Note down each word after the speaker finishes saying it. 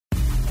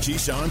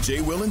Keyshawn,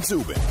 J. Will, and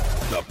Zubin,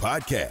 the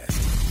podcast.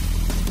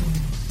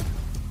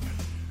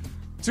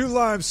 2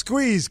 lime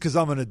squeeze because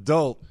I'm an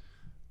adult.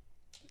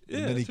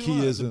 Yeah, many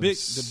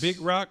keyisms. The big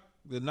rock,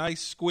 the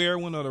nice square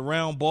one or the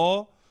round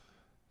ball,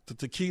 the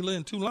tequila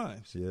and 2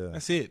 limes. Yeah.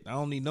 That's it. I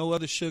don't need no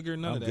other sugar,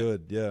 none I'm of that.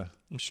 good, yeah.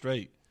 I'm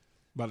straight.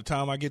 By the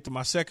time I get to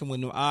my second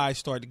one, the eyes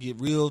start to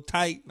get real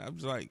tight. I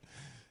was like,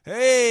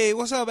 hey,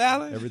 what's up,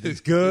 Alan? Everything's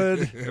good.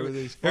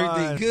 Everything's fine.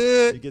 Everything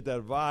good. You get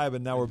that vibe,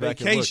 and now we're back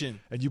Vacation.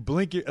 at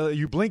work. And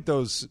you blink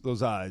those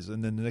eyes,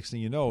 and then the next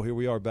thing you know, here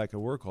we are back at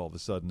work all of a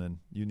sudden, and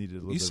you needed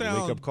a little bit of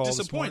a wake-up call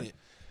this morning. Disappointed.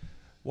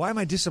 Why am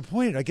I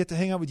disappointed? I get to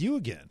hang out with you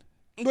again.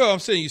 Well, I'm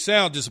saying you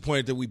sound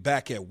disappointed that we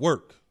back at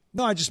work.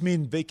 No, I just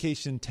mean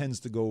vacation tends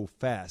to go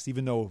fast,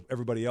 even though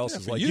everybody else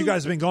is for like, you. you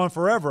guys have been gone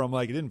forever. I'm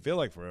like, it didn't feel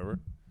like forever.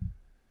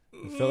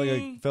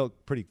 It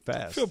felt pretty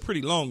fast. It felt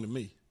pretty long to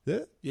me.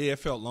 Yeah? Yeah, it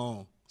felt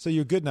long. So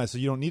you're good now, so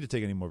you don't need to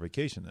take any more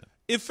vacation then.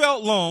 It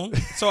felt long,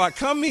 so I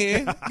come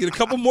in, get a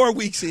couple more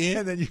weeks in,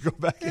 And then you go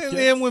back and again.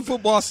 then when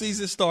football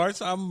season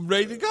starts, I'm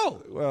ready to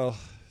go. Well,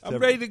 I'm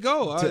ready to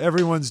go. To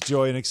everyone's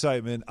joy and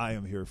excitement, I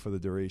am here for the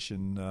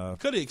duration.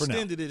 Could have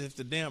extended it if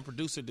the damn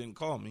producer didn't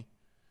call me.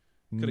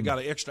 Could have got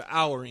an extra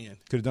hour in.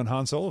 Could have done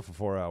Han Solo for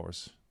 4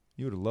 hours.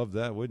 You would have loved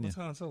that, wouldn't What's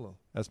you? Han Solo?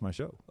 That's my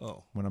show.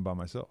 Oh, When I'm by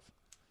myself.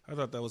 I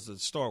thought that was the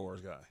Star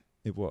Wars guy.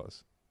 It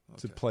was.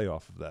 It's a play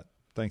off of that.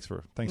 Thanks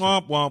for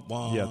Womp, womp,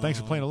 womp. Yeah, thanks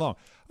for playing along.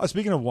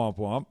 Speaking of womp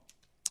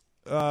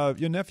womp,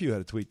 your nephew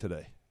had a tweet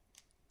today.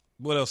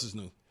 What else is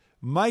new?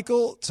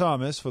 Michael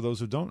Thomas, for those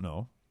who don't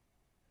know,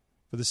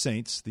 for the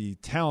Saints, the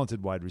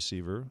talented wide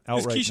receiver, out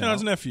It's right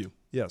Keyshawn's now. nephew.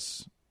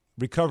 Yes.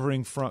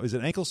 Recovering from, is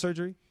it ankle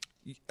surgery?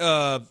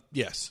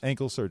 Yes.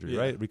 Ankle surgery,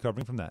 Yeah. right?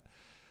 Recovering from that.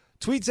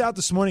 Tweets out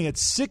this morning at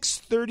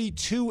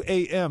 6:32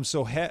 a.m.,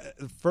 so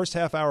first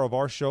half hour of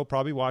our show,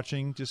 probably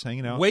watching, just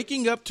hanging out.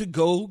 Waking up to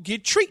go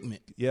get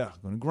treatment, Yeah,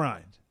 going to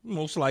grind.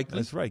 most likely.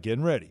 That's right,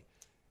 getting ready.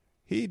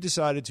 He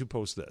decided to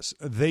post this.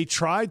 They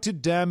tried to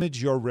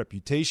damage your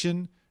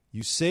reputation.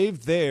 You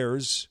saved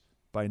theirs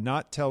by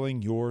not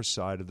telling your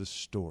side of the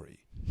story.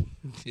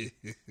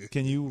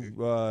 Can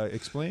you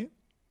explain?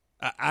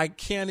 I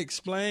can't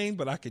explain,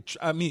 but I could.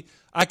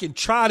 I can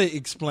try to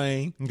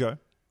explain. Okay.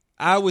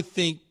 I would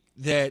think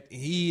that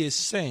he is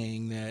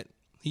saying that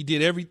he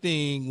did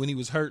everything when he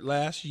was hurt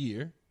last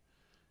year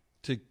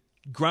to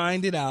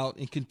grind it out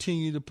and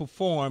continue to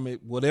perform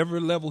at whatever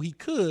level he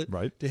could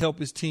Right. to help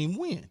his team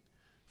win.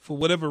 For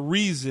whatever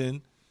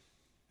reason,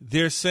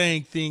 they're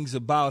saying things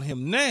about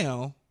him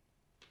now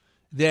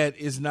that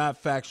is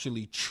not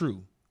factually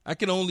true. I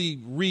can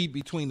only read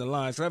between the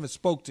lines. I haven't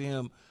spoke to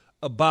him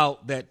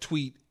about that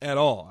tweet at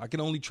all. I can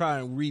only try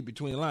and read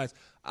between the lines.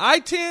 I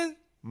tend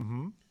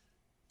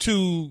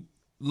to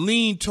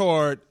lean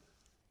toward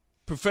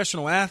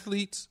professional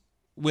athletes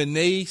when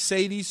they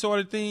say these sort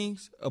of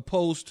things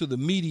opposed to the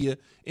media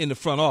in the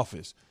front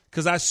office.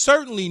 Because I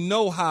certainly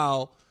know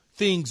how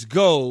things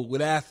go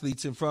with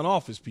athletes in front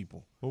office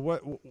people.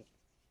 Well,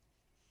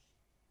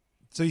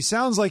 so he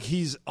sounds like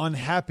he's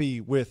unhappy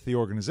with the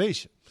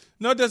organization.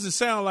 No, it doesn't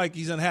sound like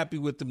he's unhappy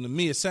with them to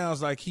me. It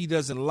sounds like he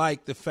doesn't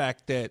like the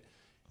fact that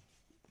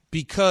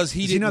because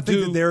he Does didn't he not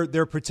think that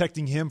they're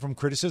protecting him from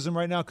criticism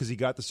right now because he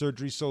got the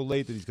surgery so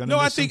late that he's going to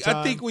No, miss some time?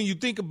 I think when you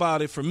think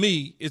about it, for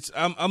me, it's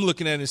I'm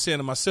looking at it and saying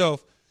to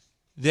myself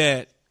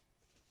that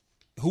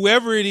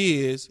whoever it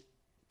is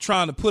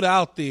trying to put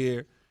out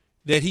there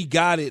that he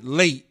got it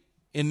late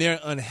and they're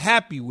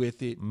unhappy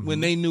with it when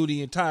they knew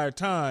the entire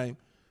time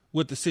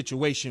what the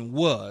situation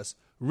was,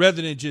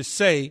 rather than just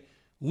say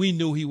we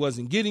knew he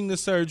wasn't getting the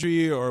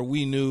surgery or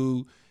we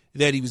knew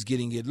that he was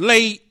getting it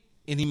late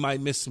and he might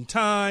miss some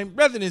time.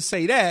 Rather than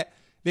say that,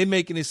 they're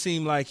making it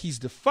seem like he's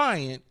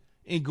defiant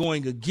and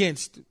going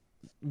against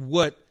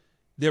what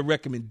their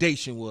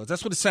recommendation was.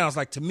 That's what it sounds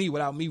like to me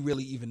without me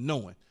really even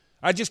knowing.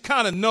 I just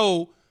kind of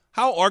know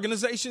how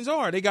organizations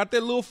are. They got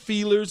their little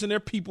feelers and their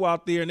people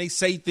out there, and they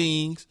say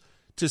things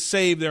to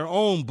save their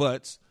own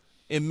butts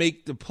and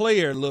make the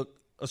player look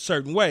a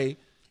certain way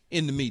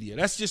in the media.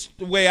 That's just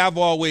the way I've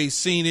always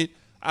seen it.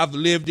 I've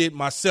lived it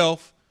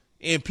myself,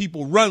 and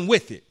people run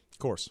with it. Of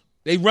course.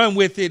 They run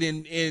with it,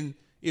 and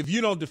if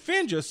you don't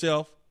defend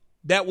yourself,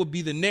 that would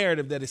be the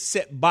narrative that is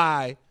set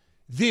by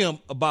them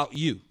about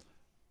you.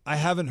 I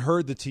haven't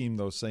heard the team,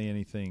 though, say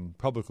anything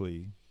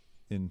publicly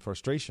in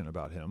frustration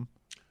about him.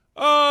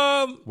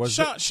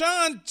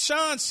 Sean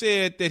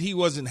said that he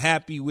wasn't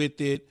happy with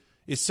it.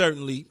 It's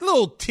certainly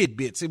little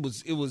tidbits. It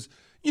was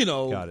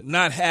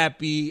not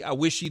happy. I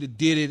wish he'd have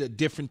did it a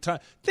different time.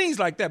 Things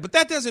like that. But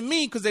that doesn't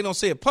mean because they don't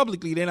say it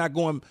publicly, they're not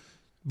going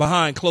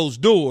behind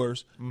closed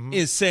doors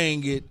and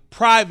saying it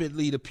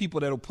privately to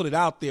people that will put it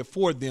out there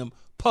for them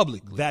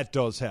publicly. That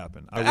does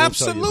happen. I will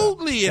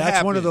Absolutely, tell you that. it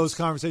That's one of happens. those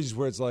conversations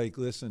where it's like,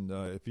 listen,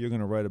 if you're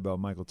going to write about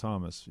Michael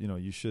Thomas,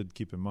 you should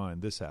keep in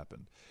mind this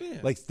happened. Yeah.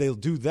 Like they'll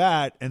do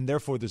that, and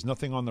therefore there's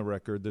nothing on the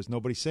record. There's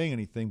nobody saying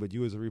anything, but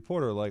you as a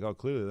reporter are like, oh,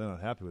 clearly they're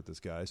not happy with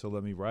this guy, so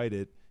let me write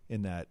it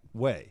in that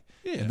way.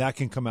 Yeah. And that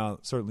can come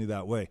out certainly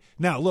that way.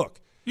 Now, look,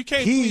 You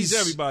can't please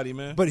everybody,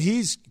 man. But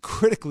he's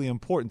critically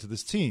important to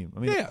this team. I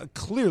mean, Yeah.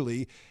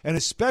 clearly, and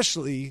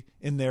especially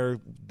in their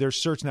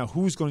search now,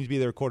 who's going to be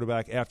their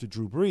quarterback after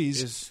Drew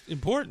Brees. It's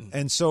important.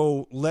 And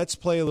so let's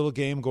play a little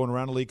game going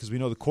around the league because we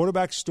know the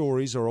quarterback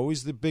stories are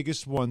always the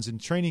biggest ones in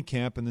training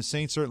camp, and the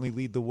Saints certainly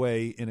lead the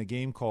way in a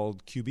game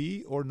called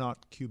QB or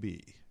not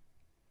QB.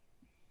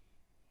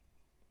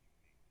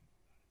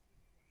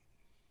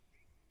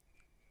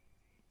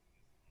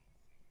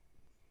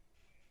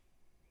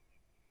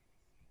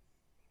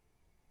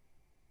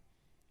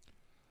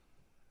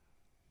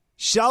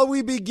 Shall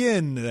we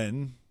begin,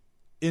 then,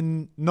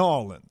 in New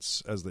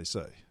Orleans, as they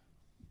say?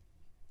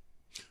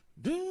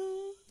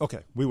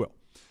 Okay, we will.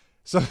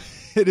 So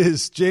it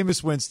is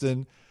Jameis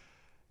Winston,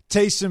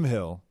 Taysom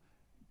Hill,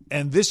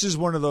 and this is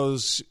one of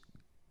those,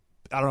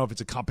 I don't know if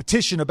it's a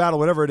competition, a battle,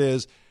 whatever it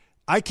is.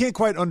 I can't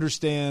quite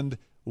understand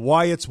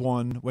why it's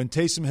won when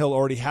Taysom Hill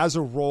already has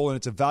a role and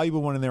it's a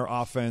valuable one in their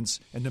offense,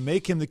 and to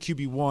make him the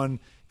QB1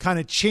 kind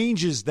of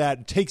changes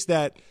that, takes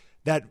that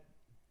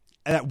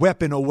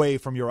weapon away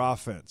from your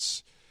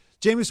offense.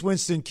 Jameis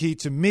Winston, key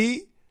to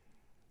me,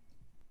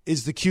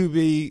 is the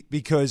QB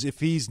because if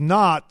he's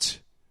not,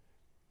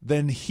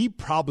 then he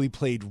probably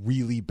played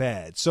really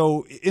bad.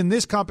 So in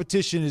this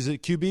competition, is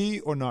it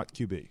QB or not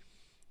QB?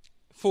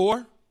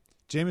 For?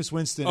 Jameis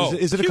Winston.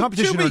 Is it a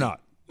competition QB. or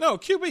not? No,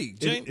 QB.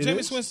 Jameis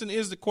is? Winston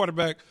is the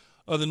quarterback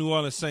of the New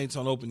Orleans Saints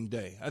on opening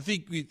day. I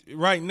think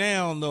right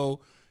now, though,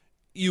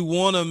 you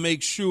want to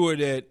make sure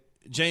that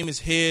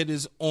Jameis' head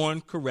is on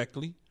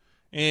correctly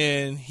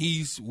and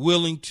he's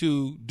willing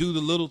to do the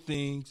little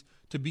things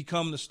to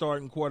become the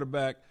starting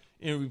quarterback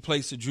and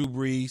replace the Drew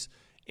Brees,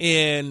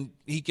 and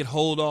he can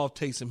hold off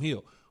Taysom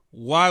Hill.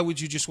 Why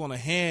would you just want to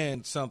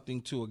hand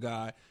something to a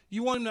guy?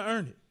 You want him to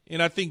earn it.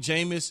 And I think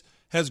Jameis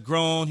has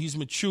grown. He's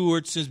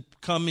matured since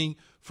coming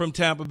from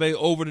Tampa Bay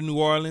over to New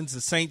Orleans.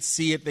 The Saints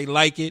see it. They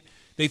like it.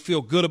 They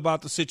feel good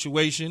about the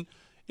situation.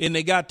 And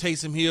they got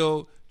Taysom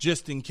Hill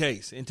just in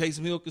case. And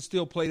Taysom Hill could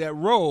still play that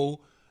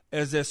role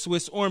as that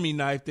Swiss Army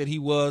knife that he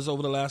was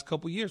over the last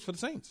couple of years for the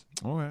Saints.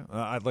 Okay.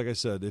 Like I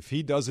said, if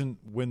he doesn't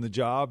win the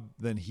job,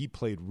 then he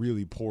played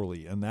really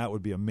poorly, and that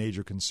would be a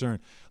major concern.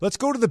 Let's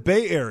go to the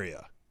Bay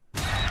Area.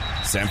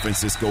 San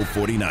Francisco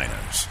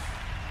 49ers.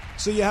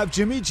 So you have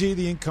Jimmy G,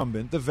 the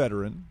incumbent, the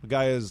veteran. The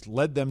guy has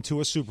led them to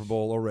a Super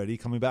Bowl already,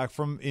 coming back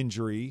from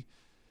injury.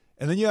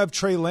 And then you have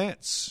Trey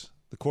Lance,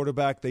 the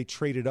quarterback they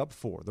traded up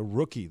for, the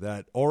rookie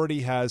that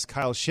already has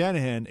Kyle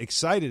Shanahan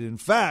excited. In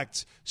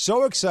fact,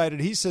 so excited,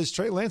 he says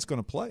Trey Lance going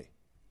to play.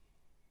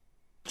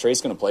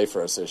 Trey's going to play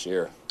for us this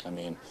year. I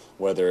mean,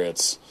 whether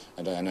it's,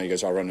 and I know you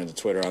guys all run into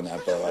Twitter on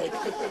that,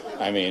 but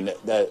I mean,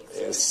 that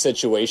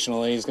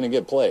situationally he's going to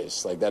get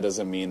plays. That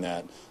doesn't mean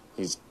that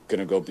he's going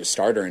to go be a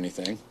starter or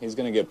anything. He's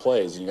going to get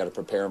plays, and you got to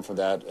prepare him for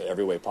that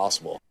every way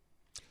possible.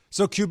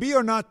 So QB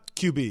or not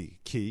QB,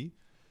 Key?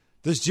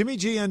 Does Jimmy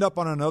G end up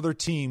on another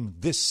team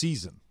this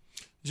season?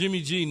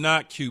 Jimmy G,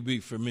 not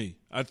QB for me.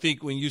 I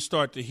think when you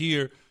start to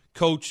hear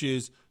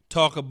coaches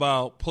talk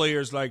about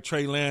players like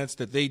Trey Lance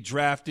that they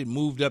drafted,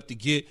 moved up to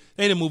get,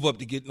 they didn't move up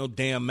to get no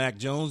damn Mac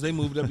Jones. They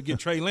moved up to get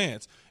Trey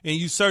Lance. And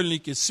you certainly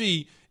can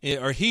see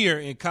or hear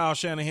in Kyle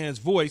Shanahan's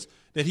voice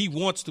that he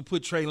wants to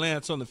put Trey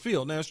Lance on the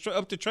field. Now, it's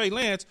up to Trey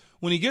Lance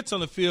when he gets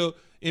on the field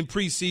in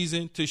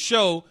preseason to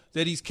show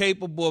that he's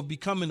capable of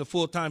becoming a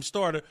full-time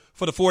starter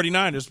for the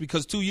 49ers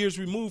because 2 years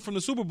removed from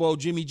the Super Bowl,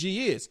 Jimmy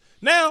G is.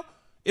 Now,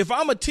 if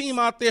I'm a team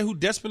out there who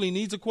desperately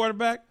needs a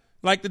quarterback,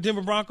 like the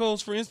Denver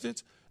Broncos, for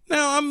instance,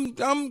 now I'm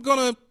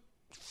going to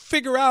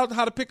figure out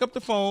how to pick up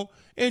the phone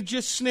and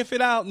just sniff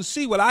it out and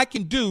see what I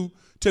can do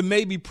to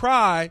maybe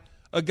pry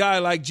a guy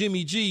like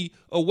Jimmy G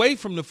away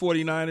from the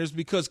 49ers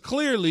because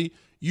clearly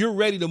you're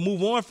ready to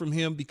move on from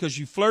him because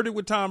you flirted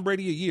with Tom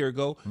Brady a year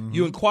ago. Mm-hmm.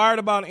 You inquired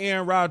about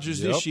Aaron Rodgers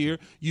this year.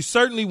 You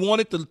certainly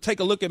wanted to take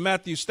a look at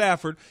Matthew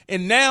Stafford.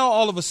 And now,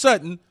 all of a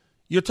sudden,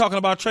 you're talking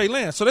about Trey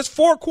Lance. So that's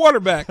 4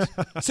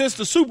 quarterbacks since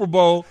the Super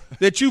Bowl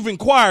that you've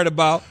inquired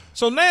about.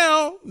 So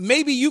now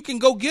maybe you can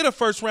go get a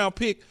first-round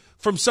pick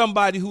from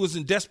somebody who is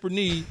in desperate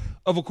need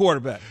of a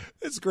quarterback.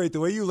 It's great.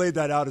 The way you laid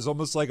that out is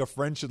almost like a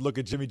friend should look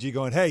at Jimmy G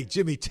going, hey,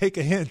 Jimmy, take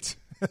a hint.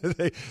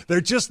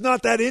 They're just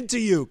not that into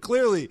you,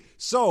 clearly.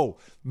 So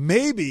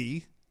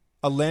maybe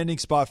a landing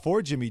spot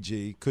for Jimmy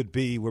G could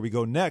be where we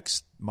go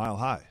next, Mile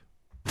High.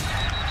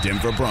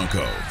 Denver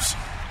Broncos.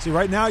 See,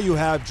 right now you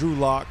have Drew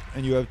Lock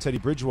and you have Teddy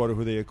Bridgewater,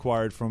 who they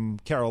acquired from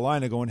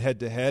Carolina, going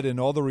head-to-head,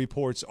 and all the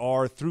reports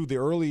are through the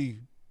early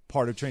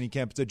part of training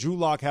camp that Drew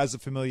Lock has a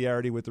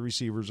familiarity with the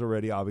receivers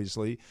already,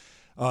 obviously,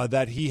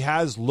 that he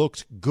has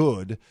looked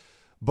good.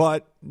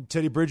 But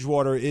Teddy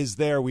Bridgewater is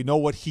there. We know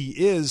what he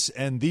is,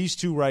 and these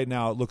two right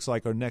now, it looks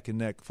like, are neck and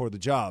neck for the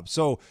job.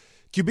 So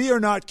QB or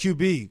not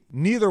QB,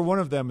 neither one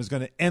of them is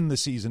going to end the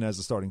season as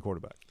the starting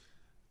quarterback.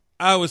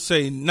 I would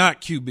say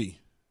not QB.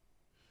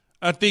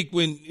 I think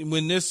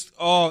when this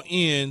all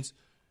ends,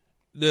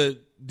 the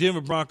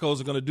Denver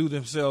Broncos are going to do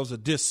themselves a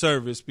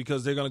disservice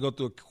because they're going to go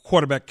through a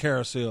quarterback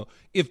carousel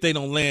if they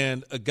don't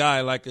land a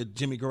guy like a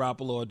Jimmy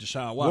Garoppolo or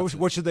Deshaun Watson.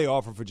 What should they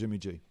offer for Jimmy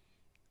G?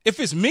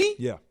 If it's me?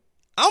 Yeah.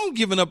 I'm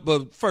giving up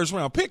a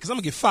first-round pick because I'm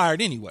going to get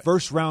fired anyway.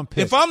 First-round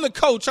pick. If I'm the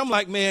coach, I'm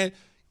like, man,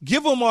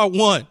 give them our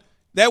one.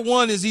 That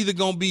one is either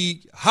going to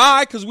be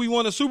high because we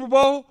won a Super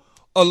Bowl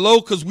or low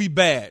because we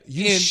bad.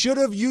 You should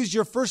have used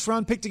your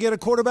first-round pick to get a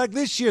quarterback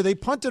this year. They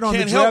punted on the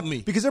draft help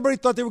me. because everybody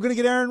thought they were going to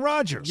get Aaron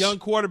Rodgers. Young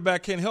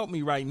quarterback can't help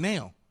me right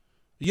now.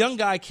 Young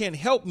guy can't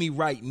help me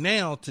right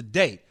now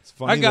today.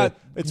 I got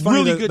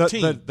really good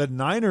team. The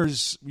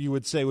Niners, you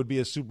would say, would be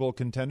a Super Bowl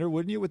contender,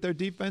 wouldn't you, with their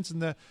defense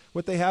and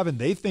what they have? And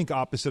they think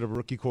opposite of a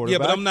rookie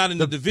quarterback. Yeah, but I'm not in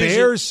the division.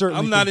 Bears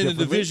certainly I'm not in the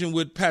differently. division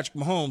with Patrick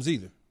Mahomes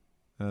either.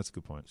 That's a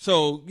good point.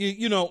 So,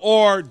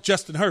 or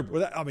Justin Herbert.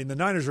 Well, the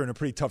Niners are in a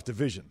pretty tough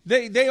division.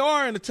 They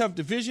are in a tough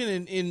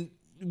division, and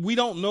we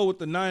don't know what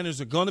the Niners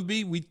are going to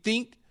be. We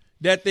think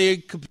that they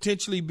could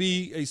potentially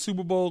be a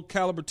Super Bowl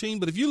caliber team.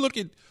 But if you look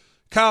at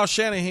Kyle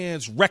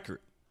Shanahan's record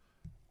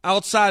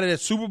outside of that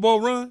Super Bowl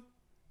run,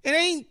 it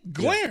ain't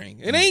glaring.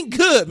 Yeah. It ain't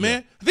good,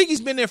 man. I think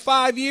he's been there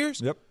 5 years.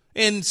 Yep.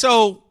 And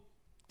so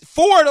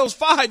 4 of those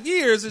 5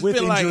 years has with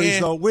been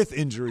injuries, like, with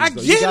injuries, I though.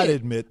 get you got to it.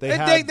 admit they've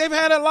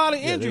had a lot of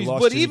injuries.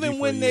 But even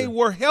when they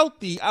were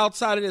healthy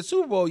outside of that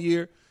Super Bowl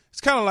year,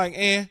 it's kind of like,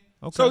 Okay.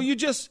 So you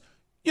just,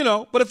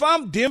 but if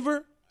I'm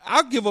Denver,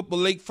 I'll give up a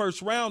late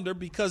first rounder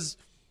because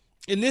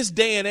in this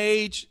day and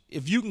age,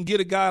 if you can get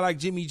a guy like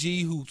Jimmy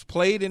G who's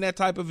played in that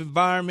type of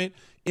environment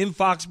in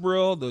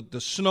Foxborough, the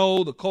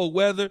snow, the cold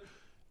weather,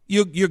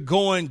 you're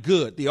going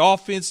good. The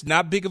offense,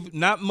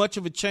 not much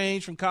of a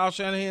change from Kyle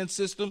Shanahan's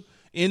system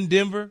in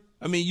Denver.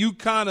 I mean, you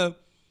kind of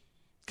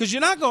 – because you're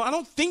not going – I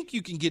don't think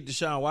you can get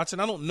Deshaun Watson.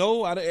 I don't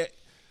know. I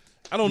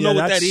don't know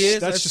what that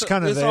is. That's just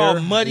kind of it's there. All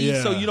muddy,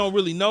 so you don't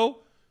really know.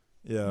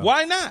 Yeah.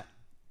 Why not?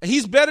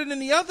 He's better than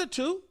the other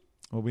two.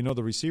 Well, we know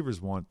the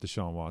receivers want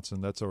Deshaun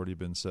Watson. That's already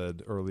been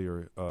said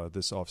earlier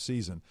this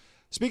offseason.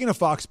 Speaking of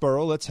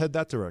Foxborough, let's head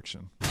that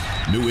direction.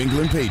 New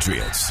England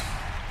Patriots.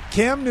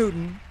 Cam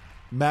Newton,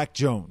 Mac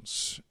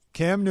Jones.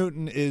 Cam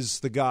Newton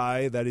is the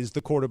guy that is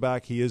the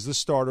quarterback. He is the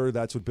starter.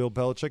 That's what Bill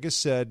Belichick has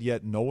said,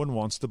 yet no one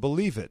wants to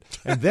believe it.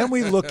 And then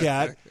we look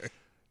at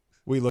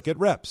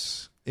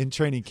reps in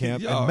training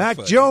camp. And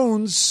Mac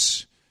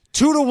Jones,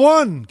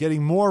 2-1,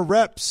 getting more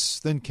reps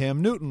than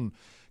Cam Newton.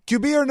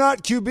 QB or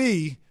not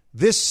QB,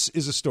 this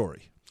is a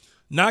story.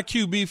 Not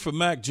QB for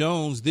Mac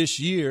Jones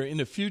this year. In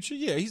the future,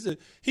 yeah,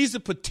 he's a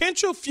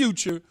potential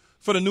future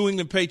for the New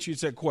England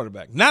Patriots at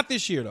quarterback. Not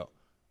this year, though.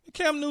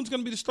 Cam Newton's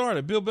going to be the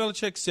starter. Bill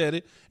Belichick said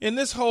it. And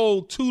this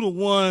whole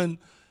 2-1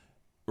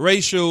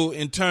 ratio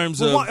in terms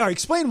of – all right,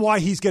 explain why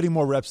he's getting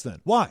more reps then.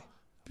 Why?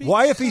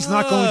 Why, if he's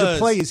not going to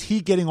play, is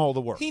he getting all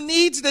the work? He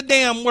needs the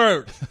damn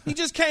work. He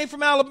just came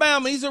from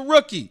Alabama. He's a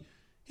rookie.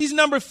 He's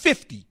number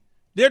 50.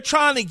 They're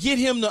trying to get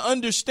him to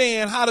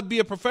understand how to be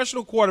a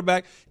professional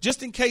quarterback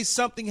just in case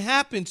something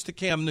happens to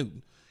Cam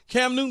Newton.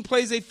 Cam Newton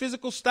plays a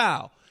physical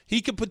style.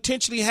 He could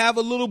potentially have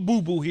a little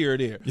boo-boo here or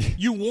there.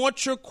 You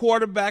want your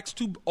quarterbacks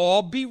to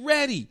all be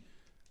ready.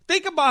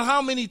 Think about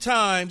how many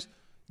times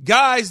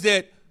guys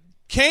that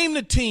came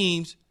to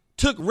teams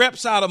took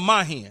reps out of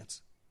my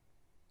hands.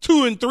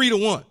 2 and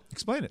 3-1.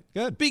 Explain it.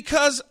 Good.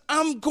 Because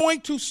I'm going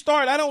to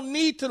start. I don't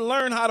need to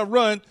learn how to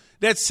run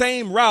that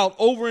same route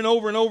over and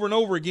over and over and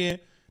over again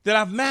that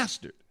I've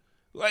mastered.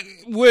 Like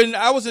when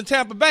I was in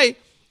Tampa Bay,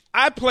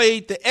 I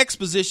played the X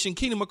position.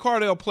 Keenan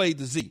McCardell played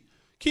the Z.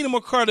 Keenan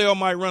McCardell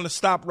might run a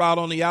stop route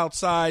on the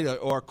outside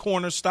or a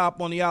corner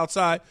stop on the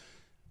outside.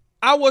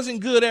 I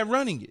wasn't good at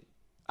running it.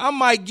 I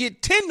might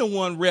get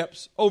 10-1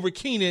 reps over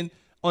Keenan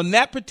on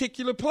that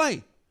particular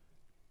play.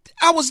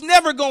 I was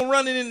never going to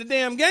run it in the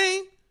damn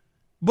game.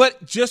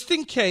 But just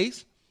in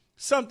case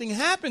something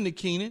happened to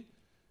Keenan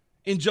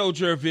in Joe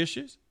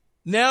Jurevicius,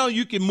 now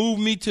you can move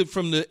me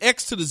from the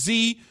X to the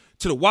Z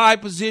to the Y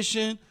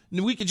position,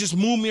 and we can just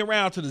move me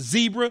around to the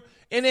zebra.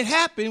 And it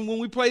happened when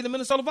we played the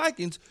Minnesota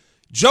Vikings.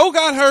 Joe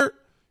got hurt,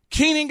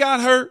 Keenan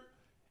got hurt,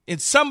 and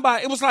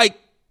it was like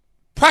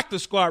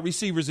practice squad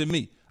receivers and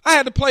me. I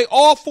had to play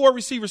all 4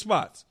 receiver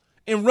spots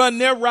and run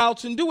their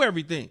routes and do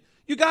everything.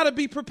 You got to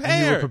be prepared.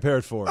 And you were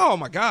prepared for it. Oh,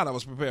 my God, I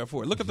was prepared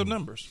for it. Look at the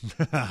numbers.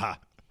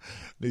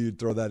 Knew you'd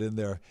throw that in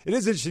there. It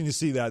is interesting to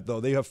see that,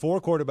 though. They have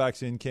 4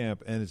 quarterbacks in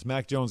camp, and it's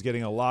Mac Jones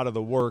getting a lot of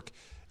the work,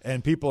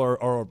 and people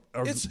are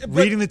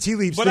reading the tea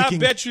leaves thinking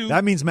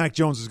that means Mac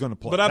Jones is going to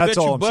play. But That's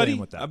all I'm saying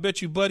with that. I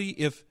bet you, buddy,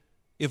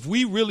 if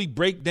we really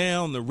break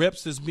down the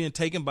reps that's being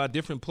taken by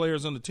different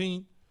players on the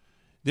team,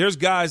 there's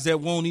guys that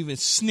won't even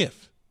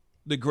sniff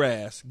the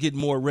grass get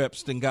more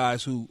reps than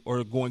guys who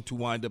are going to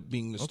wind up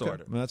being the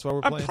starter. Well, that's why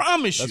we're playing. I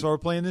promise you. That's why we're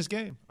playing this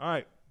game. All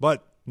right.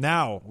 But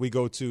now we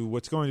go to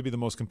what's going to be the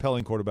most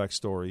compelling quarterback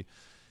story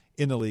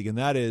in the league, and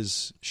that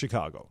is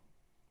Chicago.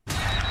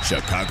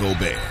 Chicago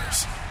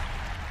Bears.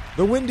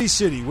 The Windy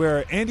City,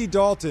 where Andy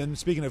Dalton,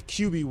 speaking of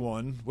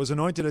QB1, was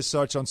anointed as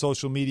such on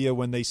social media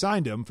when they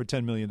signed him for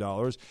 $10 million.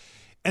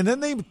 And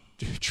then they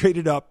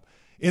traded up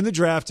in the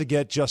draft to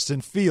get Justin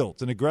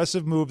Fields, an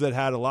aggressive move that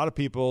had a lot of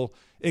people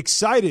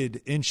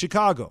excited in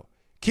Chicago.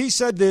 Key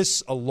said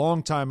this a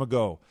long time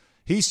ago.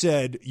 He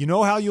said, you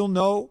know how you'll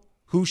know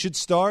who should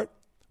start?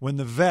 When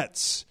the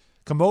vets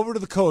come over to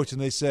the coach and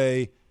they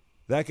say,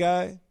 that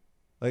guy,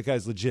 that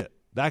guy's legit.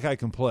 That guy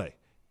can play.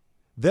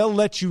 They'll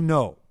let you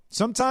know.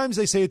 Sometimes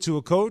they say it to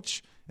a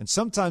coach, and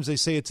sometimes they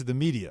say it to the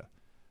media.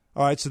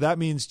 All right, so that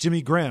means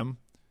Jimmy Graham,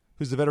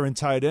 who's the veteran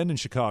tight end in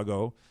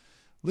Chicago,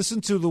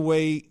 listen to the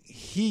way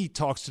he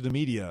talks to the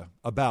media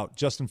about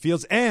Justin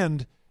Fields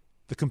and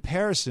the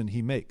comparison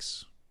he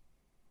makes.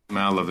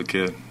 Man, I love the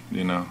kid.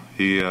 He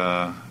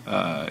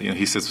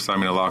sits beside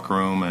me in the locker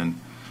room,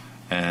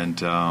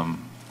 and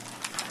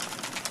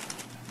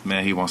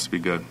man, he wants to be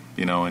good.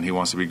 And he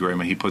wants to be great.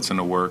 Man, he puts in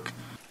the work.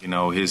 The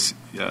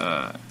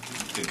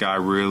guy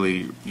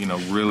really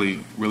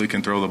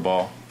can throw the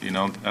ball.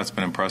 That's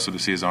been impressive to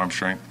see his arm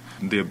strength,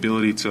 the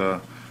ability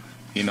to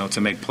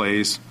make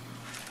plays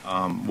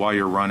while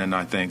you're running.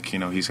 I think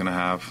he's going to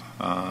have.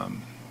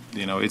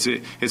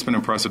 It's been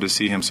impressive to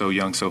see him so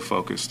young, so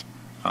focused.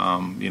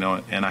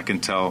 And I can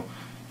tell,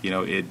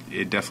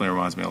 it definitely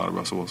reminds me a lot of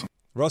Russell Wilson.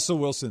 Russell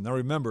Wilson. Now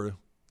remember,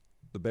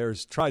 the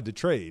Bears tried to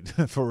trade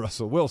for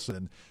Russell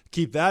Wilson.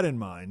 Keep that in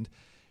mind.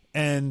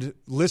 And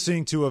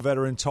listening to a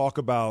veteran talk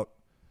about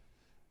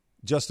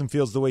Justin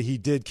Fields the way he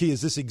did, Key,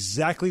 is this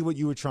exactly what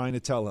you were trying to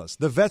tell us?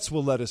 The vets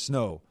will let us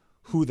know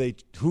who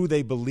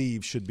they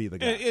believe should be the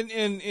guy.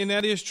 And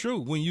that is true.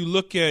 When you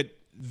look at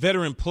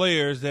veteran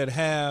players that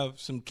have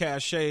some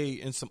cachet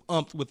and some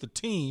umph with the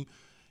team,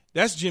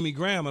 that's Jimmy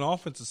Graham on the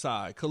offensive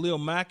side. Khalil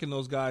Mack and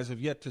those guys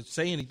have yet to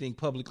say anything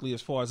publicly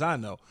as far as I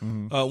know.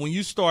 Mm-hmm. When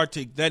you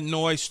that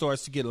noise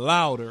starts to get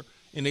louder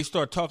and they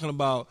start talking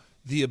about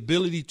the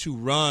ability to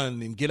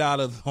run and get out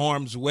of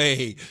harm's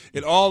way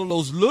and all of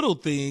those little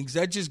things,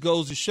 that just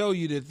goes to show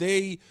you that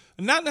they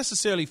are not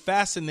necessarily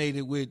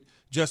fascinated with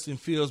Justin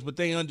Fields, but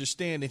they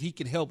understand that he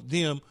can help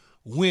them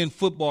win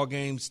football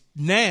games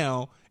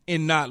now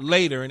and not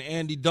later. And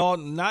Andy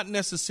Dalton not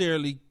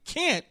necessarily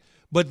can't,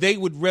 but they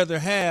would rather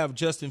have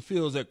Justin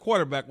Fields at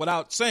quarterback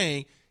without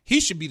saying he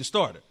should be the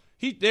starter.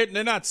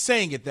 They're not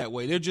saying it that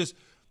way. They're just,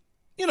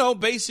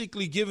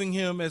 basically giving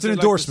him, as they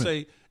like to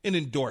say, an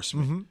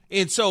endorsement. Mm-hmm.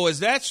 And so as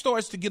that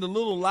starts to get a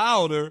little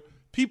louder,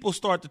 people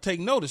start to take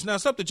notice. Now,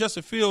 it's up to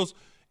Justin Fields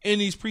in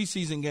these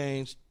preseason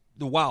games,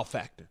 the wow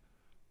factor.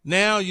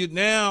 Now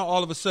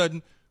all of a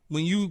sudden,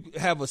 when you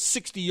have a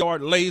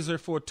 60-yard laser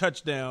for a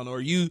touchdown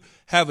or you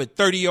have a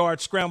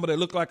 30-yard scramble that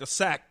looked like a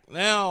sack,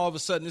 now all of a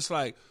sudden it's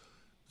like,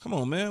 come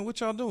on, man, what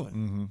y'all doing?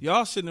 Mm-hmm.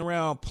 Y'all sitting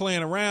around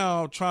playing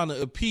around trying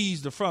to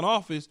appease the front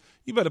office.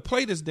 You better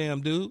play this damn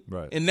dude.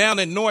 Right. And now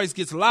that noise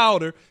gets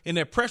louder and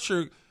that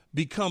pressure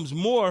becomes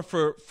more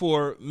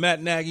for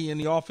Matt Nagy and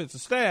the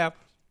offensive staff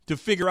to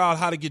figure out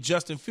how to get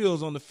Justin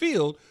Fields on the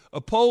field,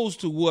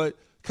 opposed to what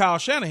Kyle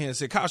Shanahan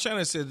said. Kyle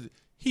Shanahan said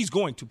he's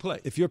going to play.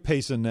 If you're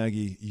Payson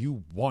Nagy,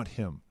 you want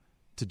him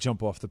to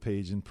jump off the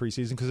page in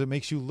preseason because it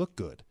makes you look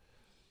good,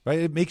 right?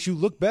 It makes you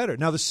look better.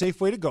 Now, the safe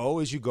way to go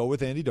is you go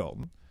with Andy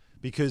Dalton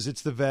because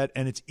it's the vet,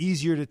 and it's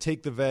easier to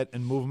take the vet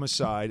and move him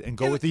aside and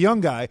go with the young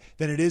guy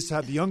than it is to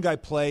have the young guy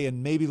play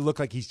and maybe look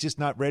like he's just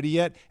not ready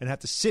yet and have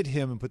to sit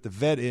him and put the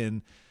vet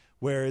in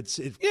where it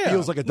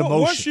feels like a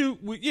demotion.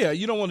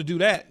 You don't want to do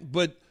that,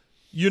 but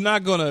you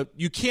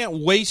can't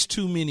waste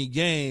too many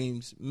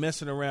games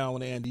messing around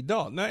with Andy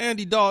Dalton. Now,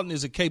 Andy Dalton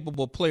is a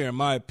capable player, in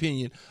my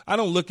opinion. I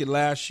don't look at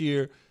last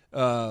year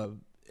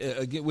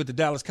with the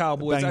Dallas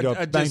Cowboys.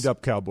 Banged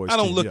up Cowboys. I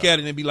don't look at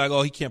it and be like,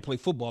 oh, he can't play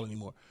football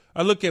anymore.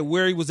 I look at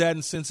where he was at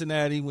in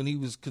Cincinnati when he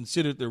was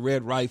considered the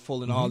Red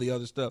Rifle and all the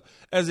other stuff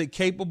as a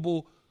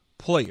capable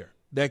player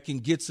that can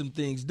get some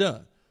things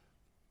done.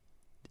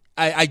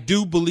 I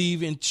do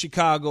believe in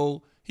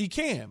Chicago he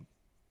can.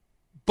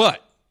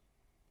 But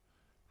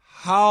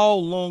how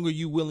long are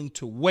you willing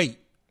to wait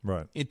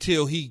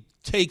until he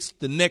takes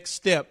the next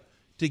step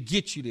to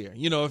get you there?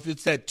 If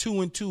it's that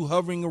 2-2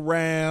 hovering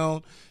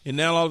around and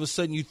now all of a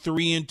sudden you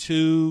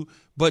 3-2,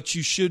 but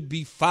you should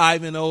be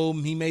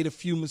 5-0. He made a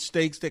few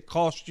mistakes that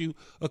cost you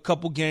a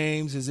couple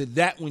games. Is it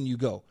that when you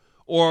go?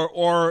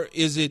 Or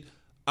is it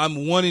I'm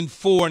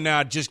 1-4 now,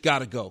 I just got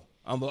to go.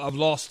 I've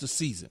lost the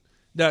season.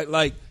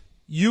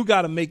 You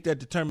got to make that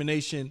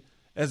determination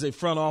as a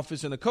front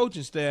office and a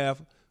coaching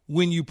staff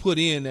when you put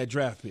in that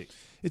draft pick.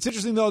 It's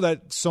interesting, though,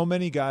 that so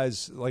many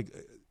guys,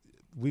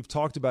 we've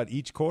talked about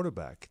each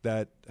quarterback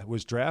that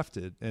was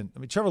drafted. And,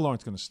 Trevor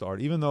Lawrence is going to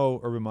start, even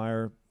though Urban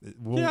Meyer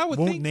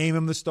won't name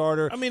him the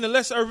starter.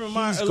 Unless Urban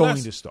Meyer he's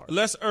going to start.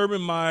 Unless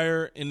Urban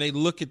Meyer and they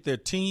look at their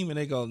team and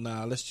they go,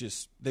 nah,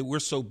 we're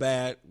so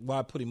bad,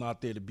 why put him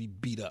out there to be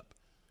beat up?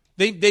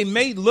 They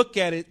may look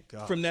at it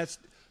from that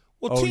 –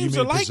 well, teams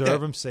you mean are like preserve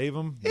that. Him, save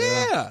him?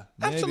 Yeah,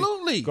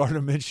 absolutely.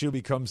 Gardner Minshew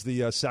becomes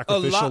the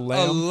sacrificial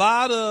lamb. A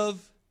lot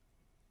of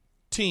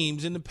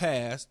teams in the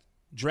past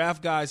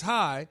draft guys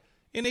high,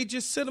 and they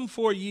just sit them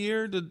for a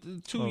year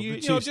to 2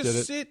 years.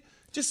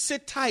 Just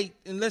sit tight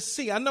and let's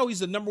see. I know he's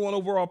the number 1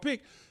 overall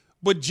pick,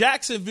 but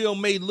Jacksonville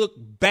may look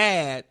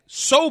bad,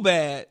 so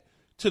bad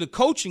to the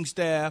coaching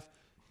staff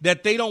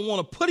that they don't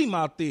want to put him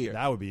out there.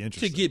 That would be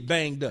interesting to get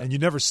banged up. And you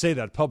never say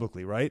that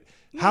publicly, right?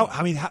 No.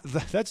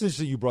 That's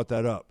interesting. You brought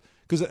that up.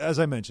 Because as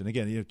I mentioned,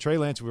 again, Trey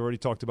Lance, we already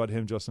talked about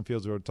him. Justin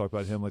Fields, we already talked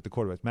about him, like the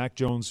quarterbacks. Mac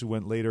Jones, who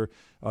went later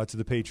to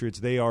the Patriots,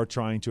 they are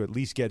trying to at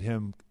least get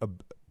him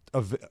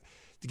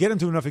get him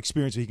to enough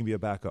experience so he can be a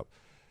backup.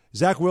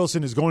 Zach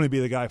Wilson is going to be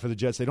the guy for the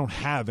Jets. They don't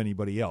have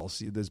anybody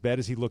else. As bad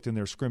as he looked in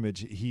their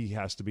scrimmage, he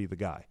has to be the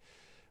guy.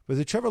 But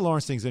the Trevor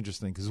Lawrence thing is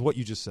interesting because what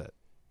you just said.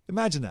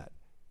 Imagine that.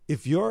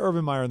 If you're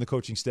Urban Meyer and the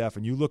coaching staff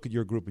and you look at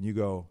your group and you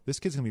go, this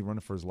kid's going to be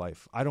running for his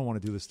life. I don't want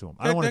to do this to him.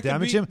 I don't want to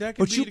damage him.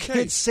 But you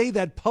can't say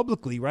that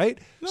publicly, right?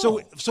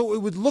 No. So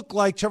it would look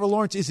like Trevor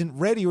Lawrence isn't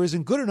ready or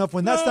isn't good enough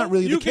when that's not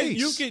really the case.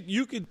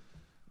 You could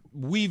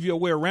weave your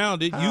way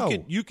around it. How?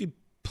 You could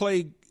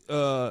play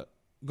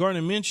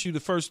Gardner Minshew the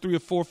first 3 or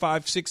 4,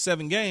 5, 6,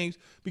 7 games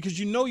because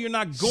you know you're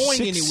not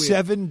going anywhere.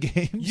 7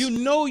 games? You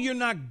know you're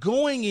not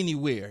going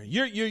anywhere.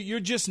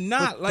 You're just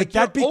not. But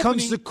that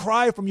becomes the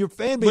cry from your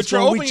fan base. But you're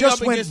opening we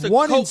just up went against the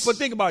one. Colts. But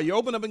think about it. You're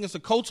opening up against the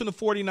Colts and the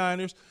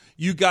 49ers.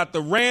 You got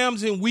the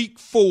Rams in week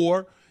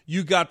 4.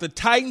 You got the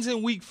Titans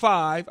in week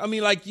 5. I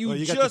mean, like you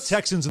got the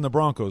Texans and the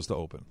Broncos to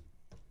open.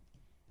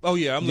 Oh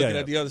yeah, I'm looking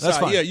at the other That's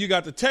side. fine. Yeah, you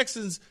got the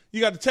Texans.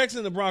 You got the Texans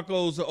and the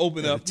Broncos to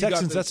open up. The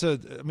Texans. That's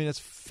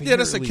fairly,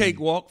 that's a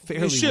cakewalk.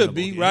 It should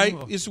be right.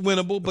 It's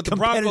winnable. But the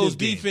Broncos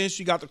defense,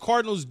 you got the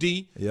Cardinals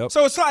D. Yep.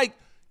 So it's like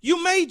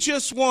you may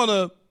just want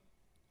to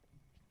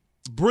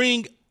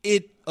bring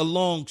it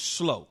along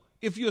slow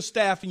if you're a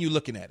staff and you're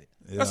looking at it.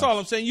 Yeah. That's all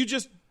I'm saying.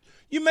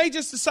 You may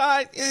just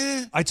decide.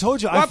 I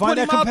told you, why I find put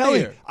that him out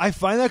compelling. there? I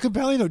find that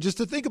compelling, though, just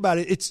to think about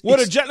it.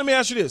 Let me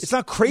ask you this: it's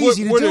not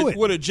crazy to do it.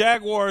 Were the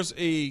Jaguars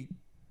a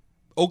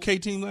okay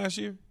team last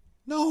year?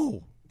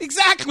 No.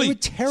 Exactly. They were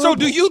terrible. So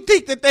do you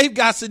think that they've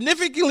got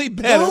significantly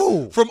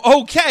better from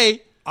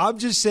okay? I'm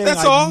just saying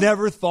I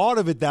never thought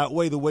of it that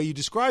way, the way you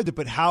described it,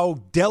 but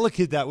how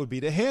delicate that would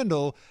be to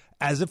handle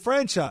as a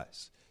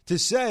franchise. To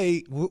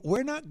say,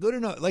 we're not good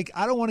enough. Like,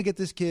 I don't want to get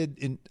this kid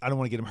in. I don't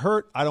want to get him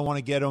hurt. I don't want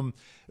to get him,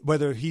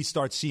 whether he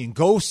starts seeing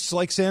ghosts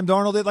like Sam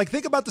Darnold did. Like,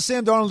 think about the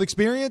Sam Darnold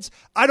experience.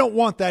 I don't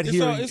want that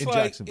here in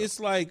Jacksonville. It's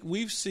like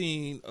we've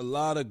seen a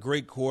lot of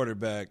great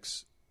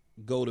quarterbacks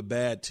go to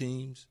bad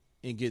teams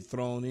and get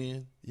thrown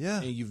in.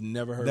 Yeah. And you've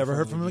never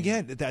heard from him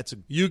again.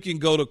 You can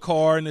go to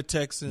Carr and the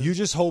Texans. You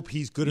just hope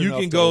he's good enough. You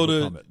can go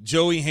to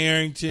Joey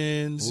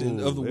Harringtons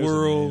of the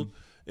world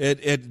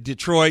at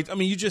Detroit. I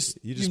mean, you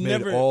made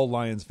never, all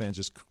Lions fans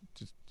just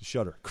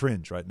shudder,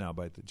 cringe right now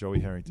by the Joey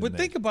Harrington But name.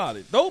 think about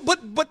it, though.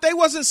 But they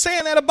wasn't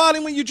saying that about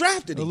him when you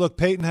drafted him. Well, look,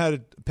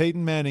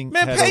 Peyton Manning.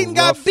 Man, Peyton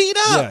got beat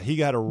up. Yeah, he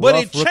got a rough but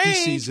it rookie changed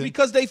season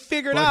because they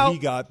figured out he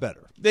got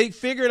better. They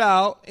figured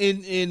out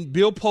in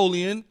Bill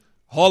Polian,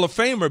 Hall of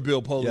Famer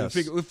Bill Polian. Yes.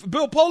 If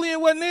Bill Polian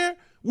wasn't there,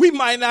 we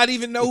might not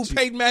even know who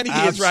Peyton Manning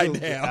is right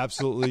now.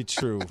 Absolutely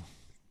true.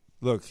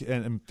 Look,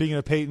 and speaking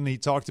of Peyton, he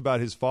talked about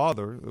his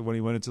father when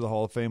he went into the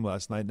Hall of Fame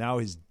last night. Now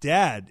his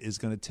dad is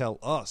going to tell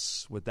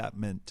us what that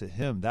meant to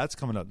him. That's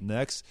coming up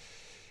next.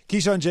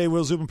 Keyshawn J.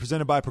 Will Zubin,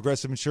 presented by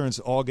Progressive Insurance.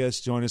 All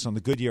guests join us on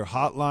the Goodyear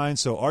Hotline.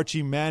 So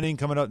Archie Manning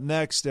coming up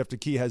next after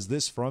Key has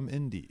this from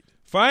Indeed.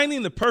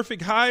 Finding the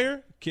perfect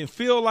hire can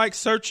feel like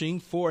searching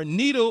for a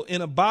needle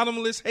in a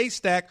bottomless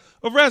haystack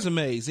of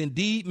resumes.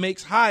 Indeed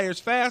makes hires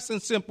fast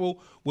and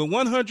simple with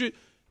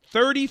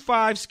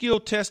 135 skill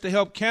tests to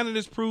help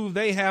candidates prove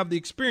they have the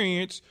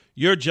experience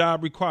your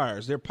job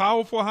requires. Their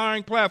powerful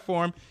hiring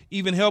platform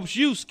even helps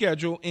you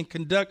schedule and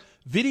conduct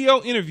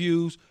video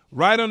interviews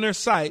right on their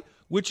site,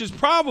 which is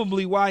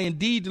probably why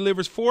Indeed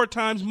delivers 4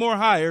 times more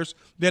hires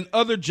than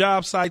other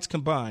job sites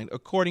combined,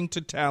 according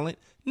to Talent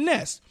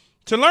Nest.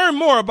 To learn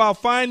more about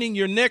finding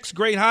your next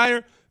great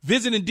hire,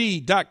 visit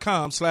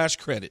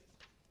Indeed.com/credit.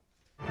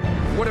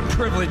 What a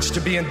privilege to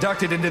be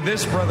inducted into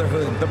this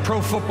brotherhood, the Pro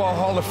Football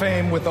Hall of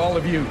Fame, with all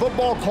of you.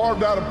 Football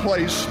carved out a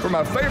place for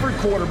my favorite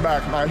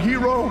quarterback, my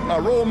hero, my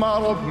role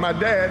model, my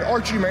dad,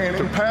 Archie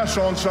Manning, to pass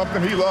on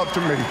something he loved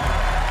to me.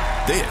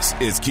 This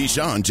is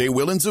Keyshawn, J.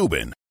 Will, and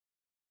Zubin.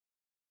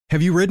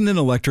 Have you ridden an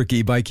electric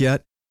e-bike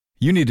yet?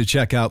 You need to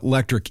check out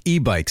Lectric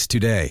E-Bikes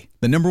today,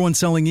 the #1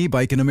 selling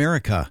e-bike in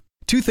America.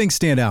 2 things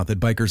stand out that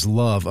bikers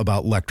love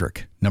about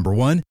Lectric. Number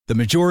 1, the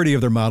majority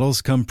of their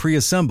models come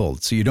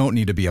pre-assembled, so you don't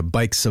need to be a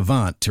bike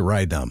savant to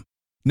ride them.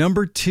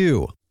 Number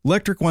 2,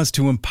 Lectric wants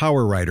to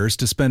empower riders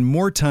to spend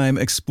more time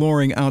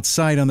exploring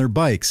outside on their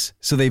bikes,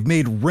 so they've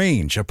made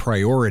range a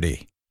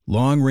priority.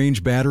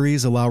 Long-range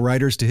batteries allow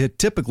riders to hit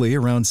typically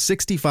around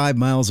 65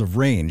 miles of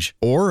range,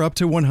 or up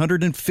to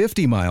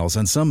 150 miles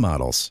on some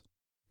models.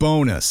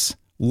 Bonus,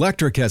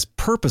 Lectric has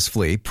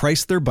purposefully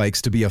priced their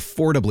bikes to be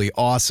affordably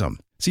awesome,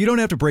 so you don't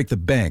have to break the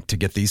bank to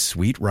get these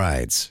sweet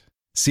rides.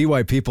 See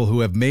why people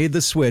who have made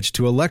the switch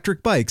to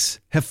electric bikes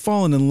have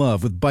fallen in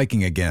love with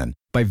biking again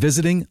by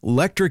visiting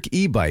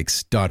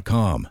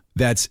lectricebikes.com.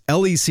 That's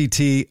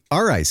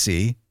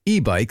LECTRIC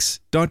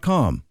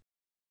ebikes.com.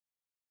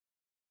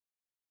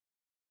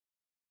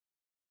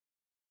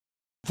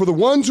 For the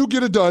ones who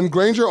get it done,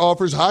 Grainger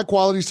offers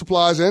high-quality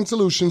supplies and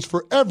solutions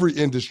for every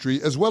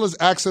industry, as well as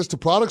access to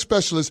product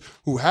specialists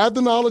who have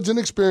the knowledge and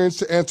experience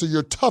to answer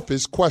your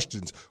toughest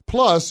questions.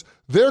 Plus,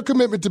 their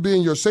commitment to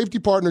being your safety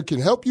partner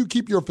can help you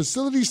keep your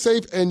facility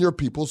safe and your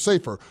people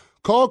safer.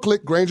 Call,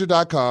 click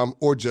Grainger.com,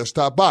 or just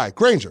stop by.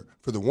 Grainger,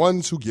 for the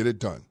ones who get it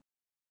done.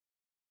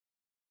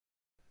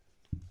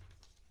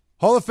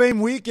 Hall of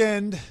Fame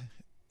weekend,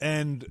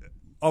 and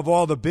of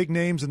all the big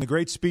names and the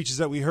great speeches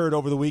that we heard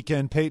over the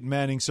weekend, Peyton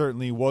Manning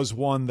certainly was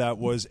one that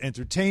was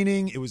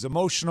entertaining. It was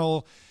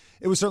emotional.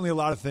 It was certainly a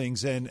lot of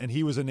things, and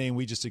he was a name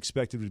we just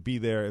expected would be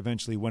there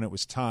eventually when it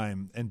was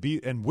time.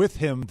 And with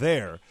him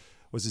there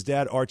was his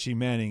dad, Archie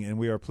Manning, and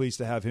we are pleased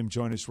to have him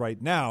join us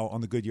right now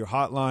on the Goodyear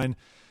Hotline.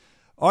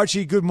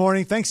 Archie, good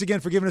morning. Thanks again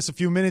for giving us a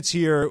few minutes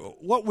here.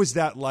 What was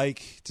that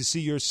like to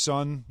see your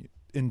son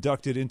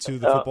inducted into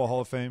the Football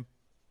Hall of Fame?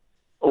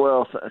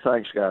 Well,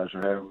 thanks, guys,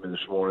 for having me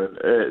this morning.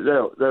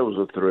 That was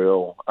a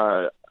thrill.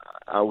 I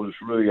was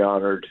really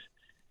honored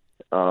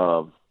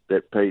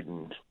that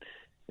Peyton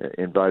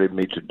invited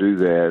me to do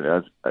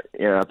that. I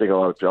think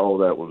all of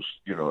that was,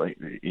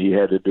 he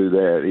had to do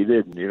that. He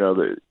didn't,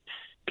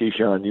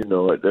 Keyshawn,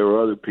 there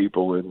were other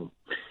people in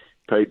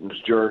Peyton's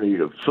journey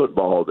of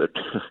football that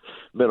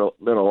meant a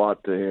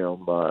lot to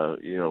him.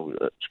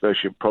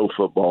 Especially in pro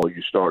football,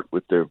 you start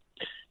with Jim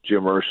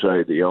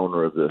Irsay, the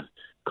owner of the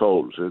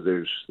Colts.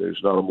 There's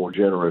not a more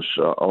generous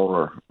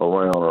owner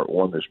around, or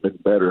one that's been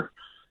better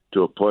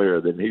to a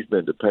player than he's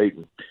been to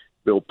Peyton.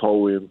 Bill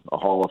Polian, a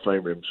Hall of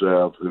Famer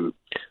himself, who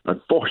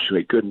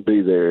unfortunately couldn't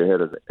be there,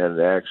 had an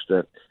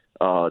accident,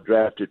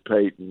 drafted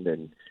Peyton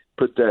and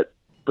put that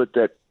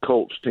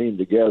Colts team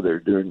together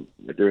during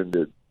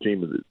the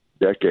team of the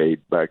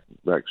decade back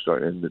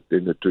starting in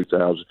the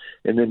 2000s,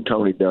 and then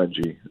Tony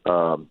Dungy,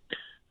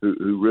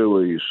 who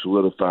really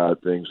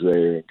solidified things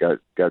there and got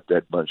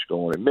that bunch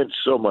going. It meant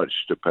so much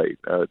to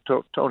Peyton.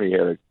 Tony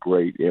had a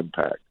great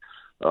impact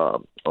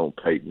on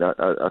Peyton.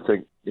 I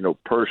think,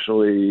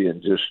 personally,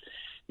 and just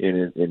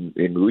in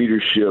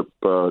leadership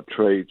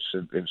traits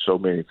and so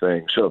many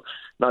things. So,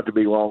 not to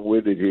be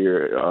long-winded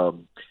here,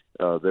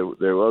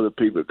 there were other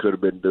people that could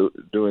have been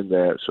doing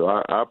that. So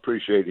I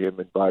appreciate him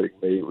inviting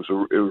me. It was a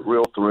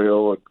real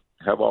thrill, and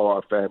have all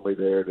our family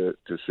there to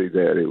see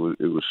that.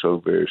 It was so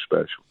very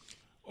special.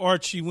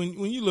 Archie, when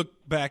you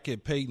look back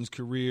at Peyton's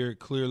career,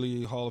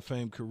 clearly a Hall of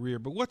Fame career,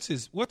 but what's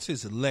his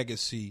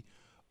legacy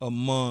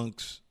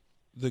amongst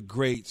the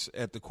greats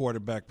at the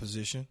quarterback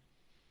position?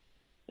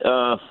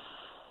 Keyshawn,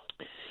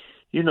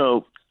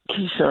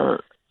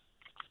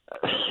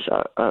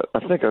 I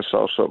think I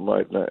saw something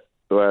like that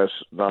last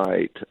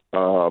night.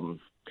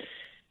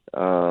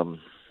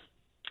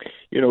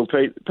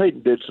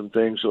 Peyton did some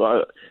things. So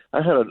I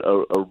had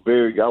a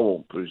very, I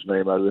won't put his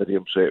name, I let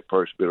him say it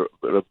first, but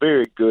a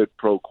very good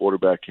pro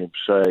quarterback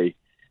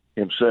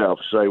himself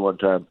say one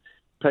time,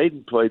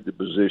 Peyton played the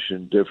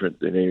position different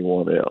than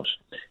anyone else.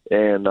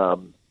 And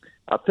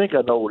I think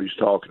I know what he's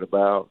talking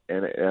about,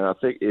 and I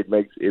think it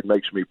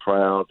makes me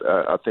proud.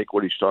 I think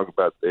what he's talking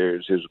about there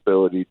is his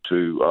ability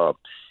to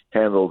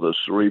handle the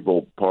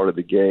cerebral part of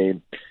the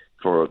game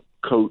for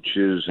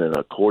coaches and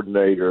a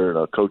coordinator and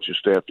a coaching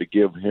staff to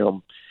give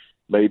him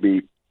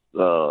maybe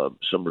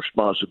some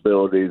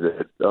responsibility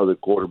that other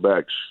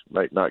quarterbacks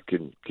might not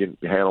can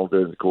handle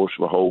during the course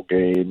of a whole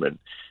game, and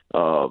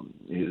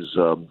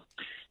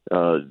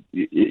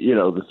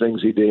the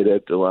things he did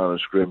at the line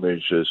of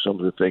scrimmage, some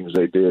of the things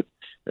they did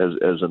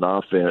as an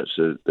offense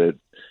that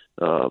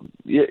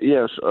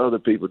yes, other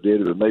people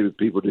did it, but maybe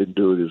people didn't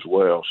do it as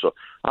well. So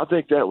I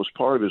think that was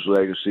part of his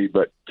legacy.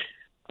 But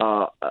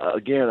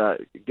again,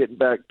 getting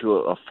back to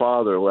a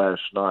father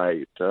last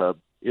night,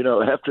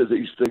 after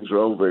these things are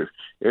over,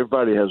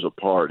 everybody has a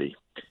party.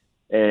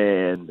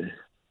 And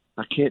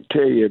I can't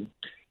tell you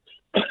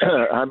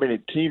how many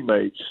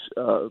teammates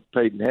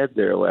Peyton had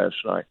there last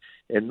night.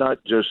 And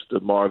not just the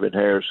Marvin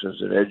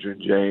Harrisons and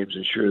Edgerrin James,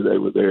 and sure they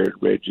were there, and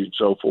Reggie and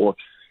so forth,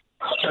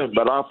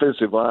 but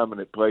offensive linemen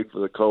that played for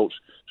the Colts,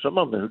 some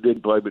of them who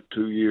didn't play but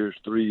 2 years,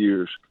 3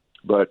 years.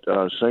 But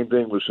same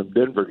thing with some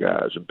Denver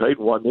guys. And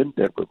Peyton wasn't in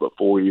Denver but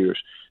 4 years,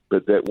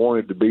 but that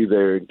wanted to be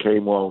there and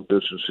came long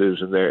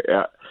distances and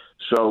there.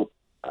 So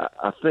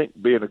I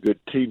think being a good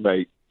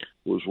teammate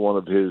was one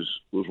of his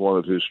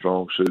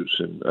strong suits,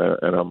 and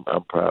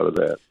I'm proud of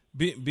that.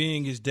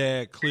 Being his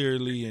dad,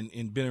 clearly,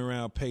 and been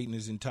around Peyton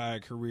his entire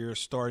career,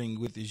 starting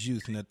with his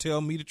youth. Now,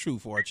 tell me the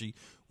truth, Archie.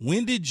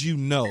 When did you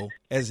know,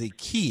 as a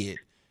kid,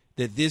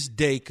 that this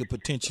day could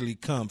potentially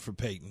come for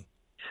Peyton?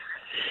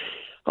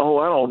 Oh,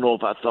 I don't know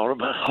if I thought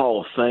about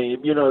Hall of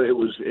Fame. It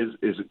was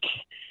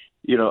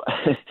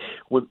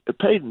when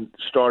Peyton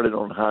started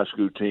on the high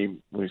school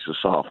team when he was a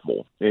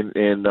sophomore, and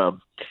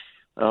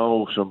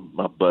some of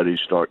my buddies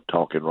start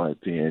talking right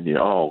then.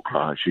 Oh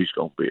gosh, he's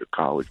going to be a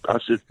college. I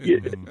said,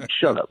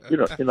 shut up.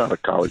 You're not a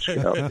college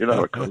scout. You're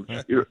not a coach.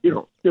 You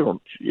don't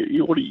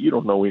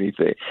know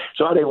anything.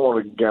 So I didn't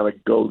want to kind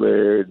of go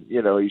there. And,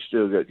 he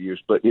still got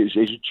years. But his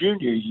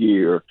junior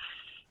year,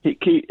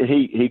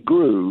 he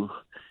grew.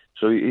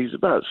 So he's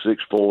about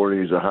 6'4",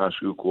 and he's a high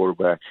school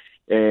quarterback.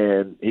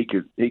 And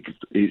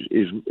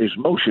his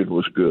motion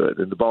was good,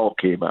 and the ball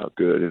came out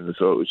good, and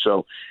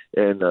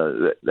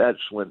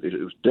that's when it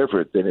was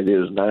different than it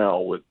is now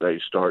when they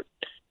start,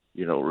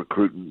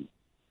 recruiting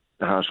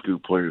high school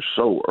players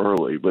so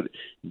early, but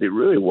it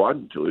really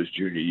wasn't until his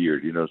junior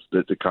year,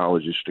 that the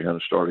colleges kind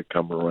of started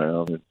coming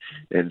around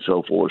and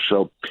so forth.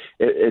 So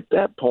at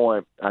that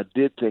point, I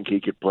did think he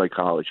could play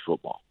college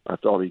football. I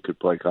thought he could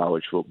play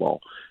college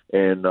football.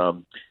 And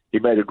he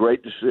made a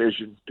great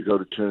decision to go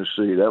to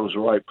Tennessee. That was the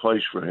right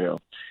place for him.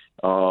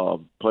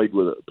 Played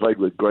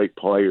with great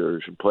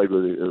players and played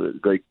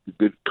with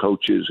good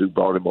coaches who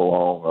brought him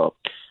along.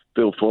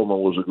 Phil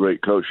Foreman was a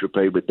great coach for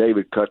Peyton, but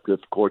David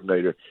Cutcliffe,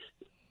 coordinator,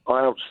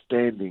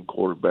 outstanding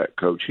quarterback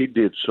coach. He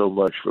did so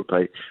much for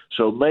Peyton.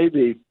 So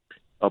maybe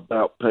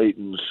about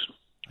Peyton's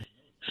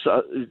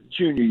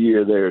junior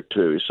year there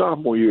too. His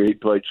sophomore year, he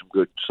played some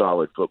good,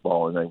 solid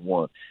football and they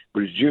won.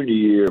 But his junior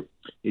year,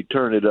 he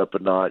turned it up a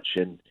notch,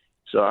 and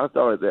so I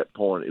thought at that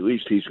point, at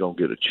least he's going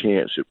to get a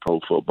chance at pro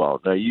football.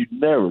 Now, you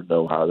never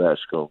know how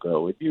that's going to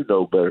go, and you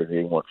know better than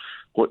anyone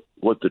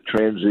what the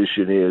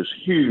transition is.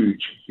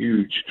 Huge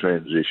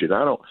transition.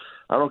 I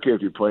don't care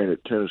if you're playing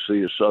at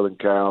Tennessee or Southern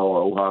Cal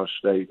or Ohio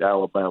State,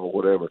 Alabama,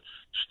 whatever.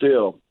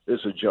 Still,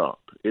 it's a jump.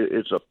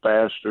 It's a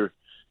faster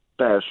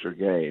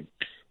game,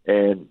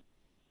 and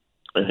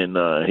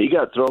he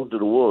got thrown to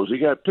the wolves. He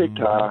got picked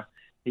high.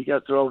 He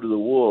got thrown to the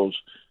wolves,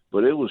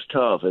 but it was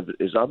tough.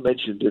 As I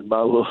mentioned in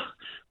my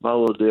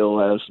little deal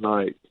last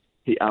night,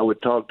 I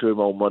would talk to him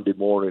on Monday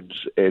mornings,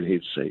 and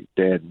he'd say,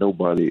 "Dad,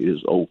 nobody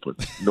is open.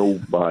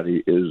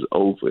 Nobody is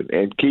open."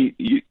 And Keith,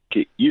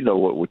 you know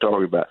what we're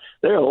talking about.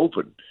 They're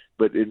open,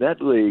 but in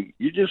that league,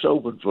 you're just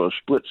open for a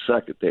split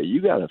second. There, you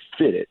got to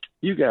fit it.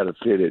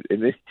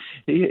 And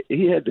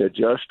he had to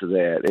adjust to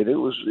that, and it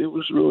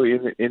was really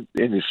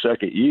in his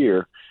second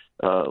year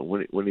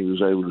when he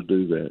was able to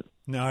do that.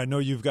 Now, I know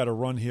you've got to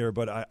run here,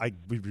 but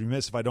I'd be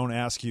remiss if I don't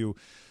ask you.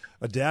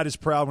 A dad is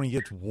proud when he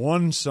gets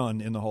one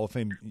son in the Hall of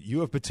Fame.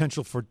 You have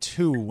potential for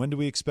two. When do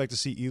we expect to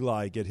see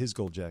Eli get his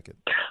gold jacket?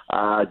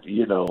 I'm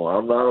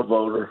not a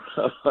voter.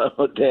 I'm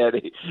a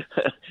daddy.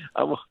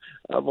 I'm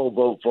gonna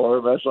vote for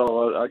him. That's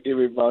all. I give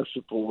him my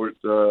support.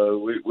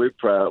 We're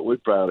proud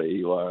of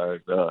Eli.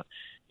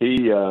 He's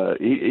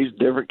a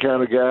different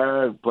kind of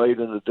guy and played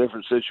in a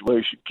different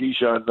situation.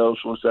 Keyshawn knows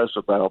what that's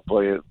about,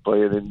 playing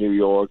in New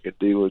York and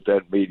dealing with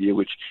that media,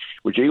 which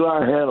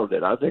Eli handled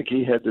it. I think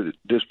he had the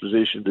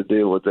disposition to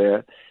deal with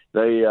that.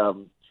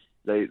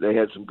 They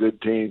had some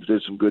good teams,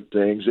 did some good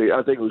things.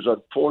 I think it was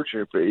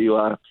unfortunate for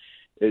Eli.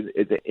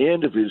 At the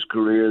end of his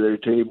career, their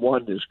team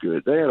wasn't as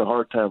good. They had a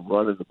hard time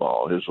running the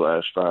ball his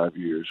last 5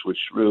 years, which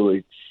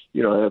really,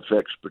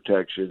 affects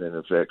protection and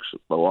affects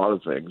a lot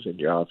of things in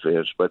your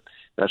offense. But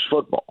that's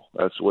football.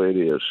 That's the way it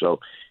is. So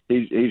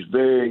he's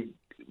very,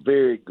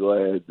 very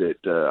glad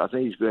that I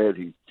think he's glad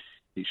he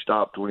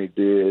stopped when he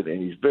did,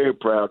 and he's very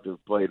proud to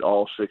have played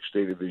all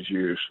 16 of his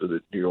years for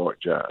the New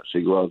York Giants. He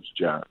loves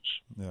Giants.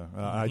 Yeah,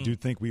 I do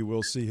think we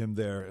will see him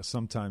there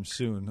sometime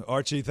soon.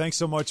 Archie, thanks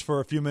so much for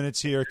a few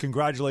minutes here.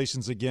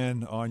 Congratulations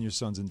again on your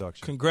son's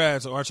induction.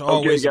 Congrats, Archie.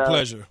 Always a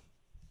pleasure.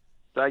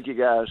 Thank you,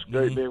 guys.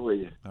 Great being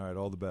with you. All right,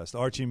 all the best.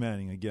 Archie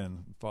Manning,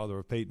 again, father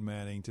of Peyton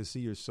Manning, to see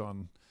your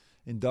son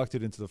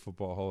inducted into the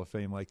Football Hall of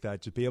Fame like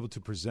that, to be able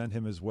to present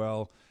him as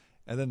well.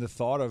 And then the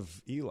thought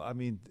of Eli, I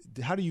mean,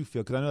 how do you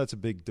feel? Because I know that's a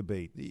big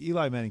debate.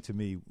 Eli Manning, to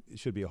me,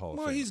 should be a Hall of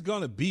Famer. Well, he's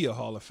going to be a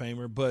Hall of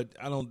Famer, but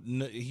I don't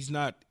know, he's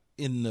not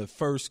in the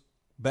first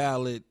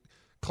ballot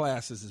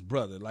class as his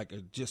brother,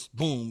 just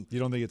boom. You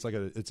don't think it's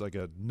like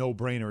a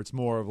no-brainer? It's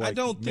more of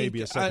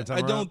maybe a second time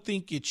around? I don't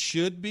think it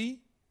should be.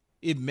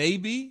 It may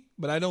be,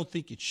 but I don't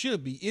think it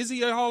should be. Is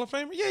he a Hall of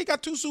Famer? Yeah, he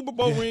got 2 Super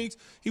Bowl rings.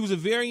 He was a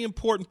very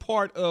important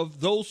part of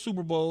those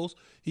Super Bowls.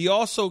 He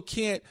also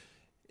can't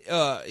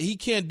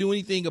do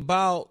anything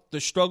about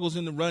the struggles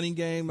in the running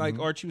game, like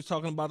Archie was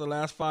talking about the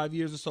last 5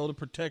 years or so, the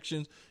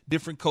protections,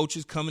 different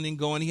coaches coming and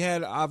going. He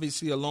had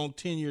obviously a long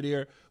tenure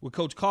there with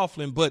Coach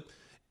Coughlin, but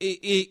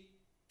it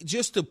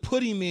just to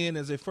put him in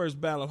as a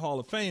first ballot Hall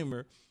of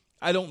Famer,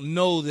 I don't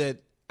know that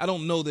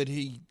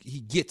he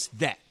gets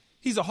that.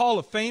 He's a Hall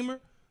of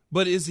Famer,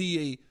 but is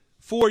he a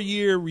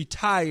 4-year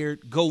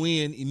retired, go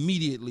in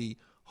immediately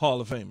Hall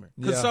of Famer?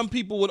 Because some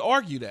people would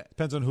argue that.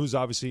 Depends on who's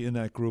obviously in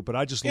that group, but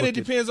I just it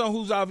depends on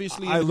who's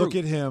obviously in the group. I look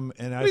at him,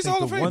 and I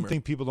think the one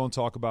thing people don't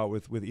talk about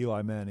with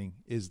Eli Manning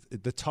is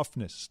the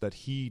toughness that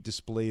he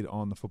displayed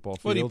on the football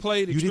field. But he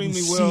played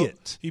extremely well.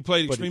 He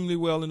played extremely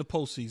well in the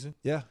postseason.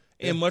 Yeah.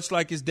 And much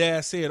like his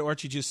dad said,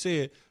 Archie just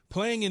said,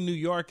 playing in New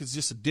York is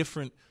just a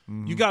different.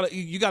 You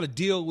gotta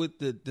deal with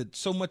the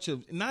so much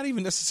of, not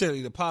even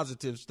necessarily the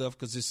positive stuff,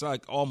 because it's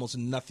like almost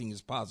nothing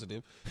is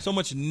positive. So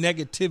much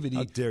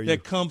negativity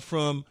that come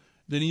from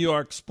the New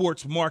York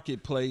sports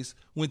marketplace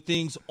when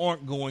things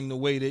aren't going the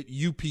way that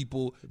you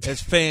people as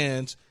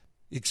fans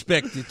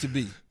expect it to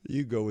be.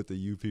 You go with the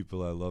you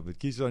people. I love it.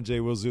 Keyshawn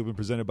J. Will Zubin,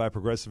 presented by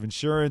Progressive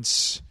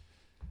Insurance.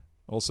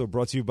 Also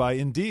brought to you by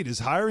Indeed. Is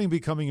hiring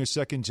becoming your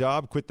second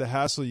job? Quit the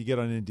hassle you get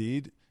on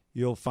Indeed.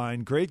 You'll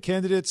find great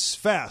candidates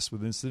fast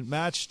with Instant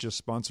Match. Just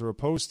sponsor a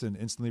post and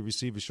instantly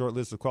receive a short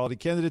list of quality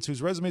candidates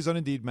whose resumes on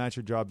Indeed match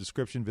your job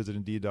description. Visit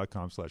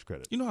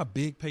Indeed.com/credit. You know how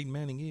big Peyton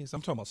Manning is?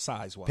 I'm talking about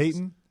size-wise.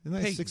 Peyton?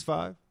 Isn't that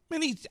 6'5"?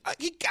 Man, he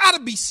got to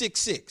be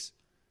 6'6".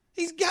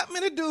 He's got me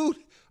the dude.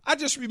 I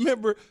just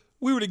remember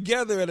we were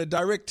together at a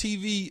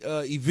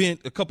DirecTV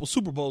event a couple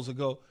Super Bowls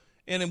ago,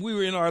 and then we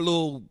were in our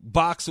little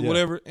box or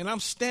whatever, and I'm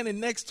standing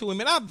next to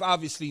him, and I've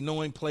obviously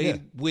know him,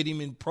 played with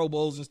him in Pro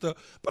Bowls and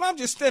stuff, but I'm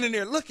just standing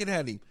there looking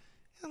at him.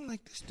 I'm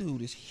like, this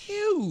dude is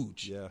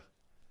huge. Yeah.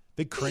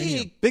 Big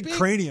cranium. Big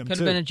cranium, Could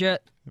too. have been a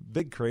Jet.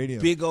 Big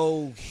cranium. Big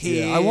old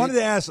head. Yeah, I wanted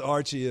to ask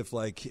Archie if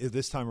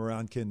this time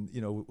around,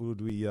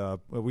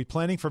 are we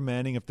planning for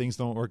Manning if things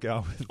don't work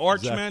out with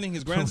Arch Zach, Manning,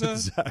 his grandson?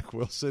 Zach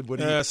Wilson.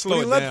 Would he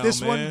slow it let down,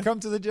 this man. one come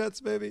to the Jets,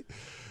 baby?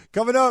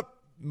 Coming up,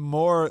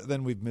 more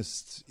than we've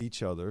missed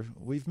each other,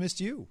 we've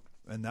missed you.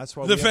 And that's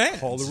why The we have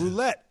fans. Call the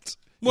Roulette.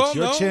 Well, it's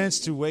your no. chance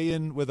to weigh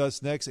in with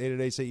us next.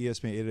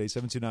 888-ESPN,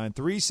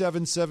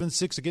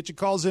 888-729-3776. So get your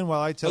calls in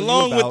while I tell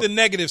Along you about with the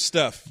negative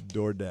stuff.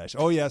 DoorDash.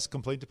 Oh, yes,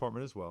 complaint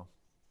department as well.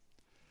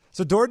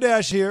 So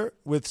DoorDash here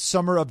with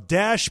Summer of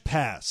Dash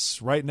Pass.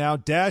 Right now,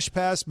 Dash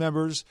Pass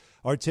members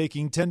are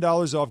taking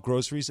 $10 off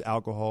groceries,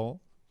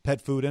 alcohol,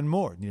 pet food, and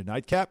more. Need a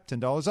nightcap?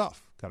 $10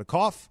 off. Got a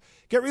cough?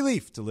 Get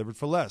relief delivered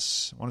for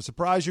less. Want to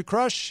surprise your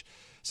crush?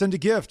 Send a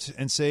gift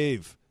and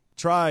save.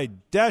 Try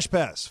Dash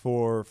Pass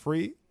for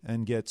free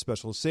and get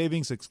special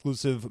savings,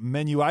 exclusive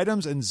menu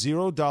items, and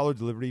 $0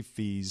 delivery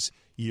fees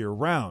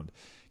year-round.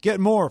 Get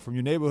more from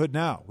your neighborhood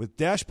now with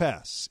Dash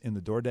Pass in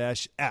the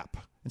DoorDash app.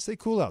 And stay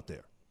cool out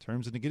there.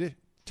 Terms and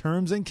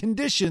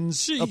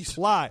conditions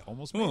apply.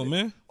 Almost made it.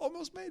 Man.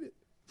 Almost made it.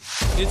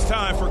 It's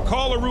time for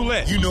Caller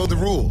Roulette. You know the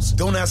rules.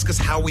 Don't ask us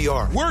how we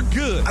are. We're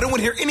good. I don't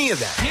want to hear any of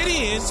that. Get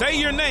in, say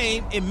your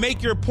name, and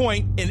make your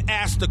point and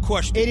ask the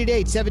question.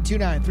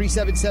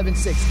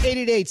 888-729-3776.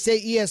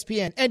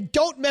 888-SAY-ESPN. And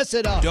don't mess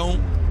it up.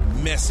 Don't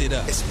mess it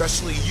up.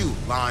 Especially you,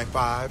 Line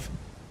 5.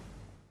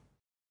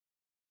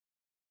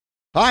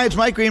 Hi, it's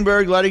Mike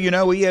Greenberg letting you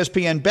know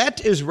ESPN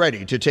Bet is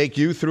ready to take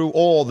you through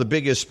all the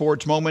biggest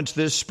sports moments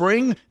this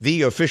spring.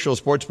 The official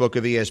sportsbook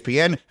of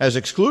ESPN has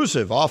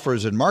exclusive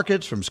offers and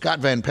markets from Scott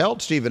Van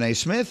Pelt, Stephen A.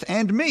 Smith,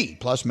 and me,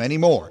 plus many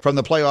more. From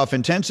the playoff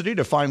intensity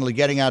to finally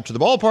getting out to the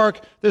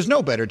ballpark, there's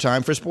no better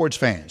time for sports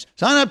fans.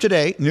 Sign up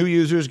today. New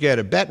users get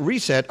a bet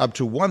reset up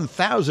to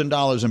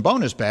 $1,000 in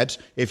bonus bets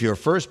if your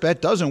first bet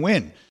doesn't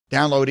win.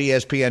 Download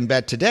ESPN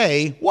Bet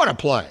today. What a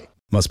play.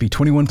 Must be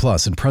 21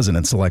 plus and present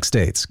in select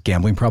states.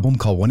 Gambling problem?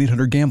 Call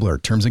 1-800-GAMBLER.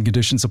 Terms and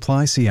conditions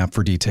apply. See app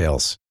for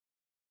details.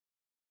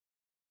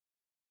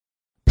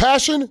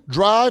 Passion,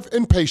 drive,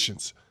 and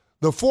patience.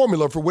 The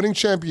formula for winning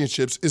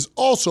championships is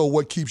also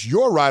what keeps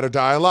your ride or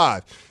die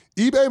alive.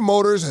 eBay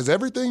Motors has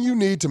everything you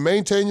need to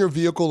maintain your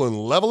vehicle and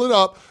level it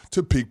up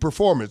to peak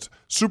performance.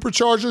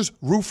 Superchargers,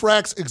 roof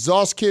racks,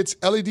 exhaust kits,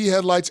 LED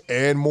headlights,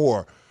 and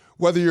more.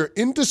 Whether you're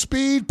into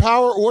speed,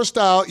 power, or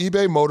style,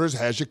 eBay Motors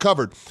has you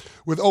covered.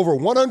 With over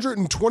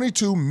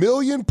 122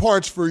 million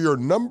parts for your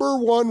number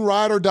one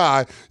ride or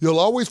die, you'll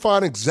always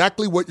find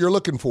exactly what you're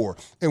looking for.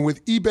 And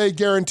with eBay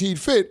Guaranteed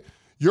Fit,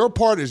 your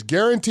part is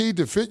guaranteed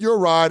to fit your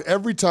ride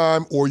every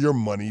time or your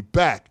money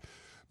back.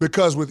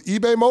 Because with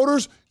eBay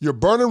Motors, you're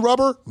burning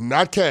rubber,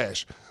 not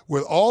cash.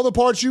 With all the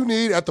parts you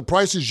need at the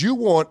prices you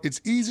want,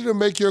 it's easy to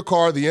make your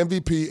car the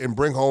MVP and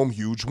bring home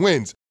huge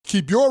wins.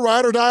 Keep your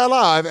ride or die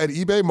alive at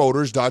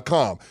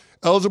ebaymotors.com.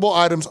 Eligible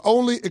items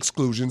only.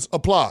 Exclusions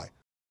apply.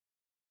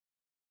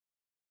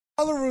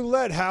 Caller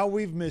Roulette, how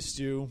we've missed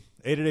you.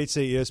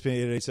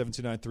 888-SAY-ESPN,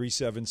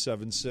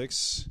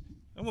 888-729-3776.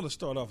 I want to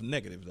start off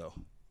negative, though.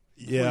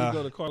 Yeah. You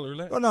go to Caller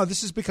Roulette? Oh, no,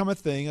 this has become a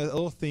thing, a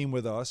little theme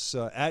with us,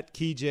 at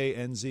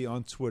KeyJNZ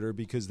on Twitter,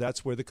 because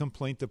that's where the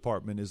complaint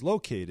department is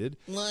located.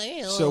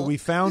 Well. So we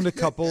found a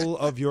couple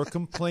of your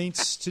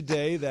complaints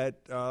today that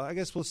I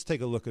guess let's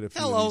take a look at a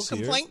few Hello, of these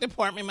complaint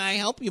department. May I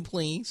help you,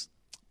 please?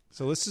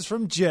 So this is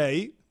from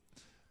Jay,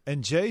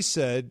 and Jay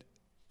said,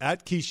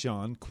 at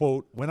Keyshawn,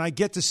 quote, when I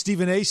get to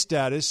Stephen A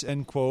status,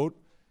 end quote,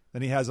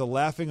 then he has a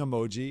laughing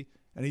emoji,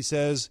 and he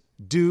says,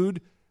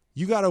 dude,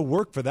 you got to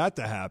work for that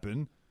to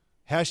happen.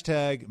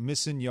 Hashtag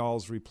missing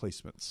y'all's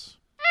replacements.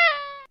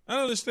 I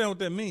don't understand what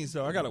that means,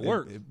 though. I got to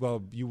work.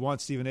 Well, you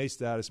want Stephen A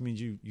status means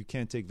you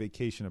can't take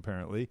vacation,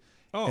 apparently.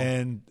 Oh.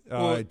 And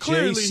Well,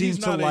 Jay seems he's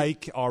to not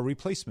like our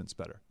replacements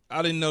better.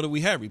 I didn't know that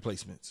we had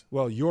replacements.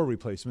 Well, your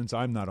replacements.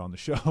 I'm not on the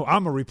show.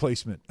 I'm a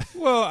replacement.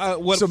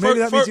 Well, so maybe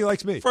that means he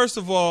likes me. First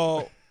of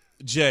all,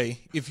 Jay,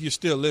 if you're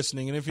still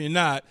listening, and if you're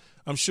not,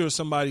 I'm sure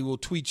somebody will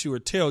tweet you or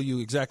tell you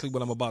exactly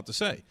what I'm about to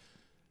say.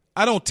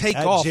 I don't take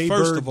At off, Jay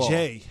first Bird of all.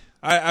 Jay.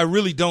 I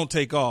really don't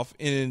take off.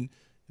 And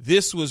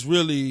this was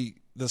really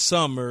the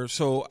summer,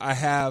 so I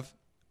have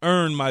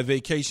earned my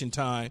vacation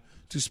time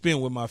to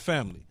spend with my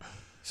family.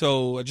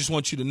 So I just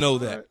want you to know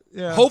that.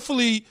 Yeah.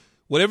 Hopefully,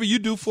 whatever you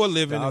do for a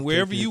living Stop and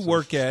wherever taking you it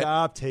work at,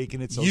 stop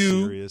taking it so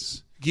you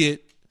serious.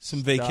 Get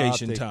some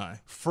vacation Stop time.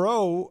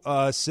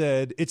 Fro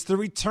said, it's the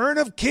return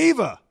of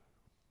Kiva.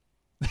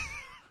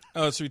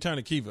 Oh, it's the return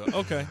of Kiva.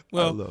 Okay.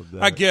 Well, I love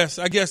that.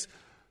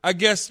 I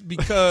guess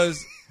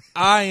because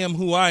I am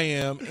who I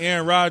am,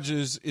 Aaron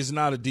Rodgers is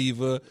not a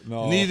diva.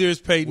 No. Neither is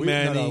Peyton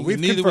Manning. We've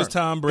neither was confirmed.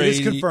 Tom Brady. It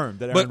is confirmed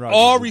that Aaron but Rodgers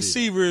all is a diva.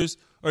 receivers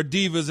are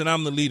divas, and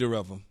I'm the leader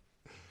of them.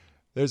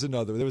 There was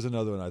another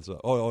one I saw.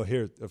 Oh,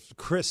 here.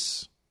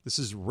 Chris This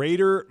is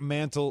Raider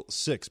Mantle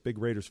 6, big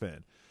Raiders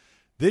fan.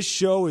 This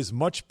show is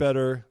much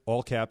better,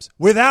 all caps,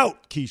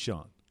 without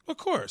Keyshawn. Of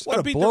course. What I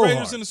a beat the blowhard.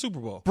 Raiders in the Super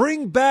Bowl.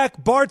 Bring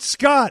back Bart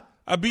Scott.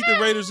 I beat the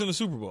Raiders in the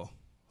Super Bowl.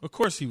 Of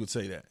course he would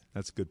say that.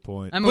 That's a good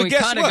point. I mean, But we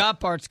guess kind of what? got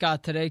Bart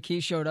Scott today. Key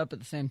showed up at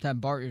the same time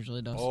Bart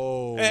usually does.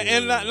 Oh.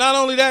 And not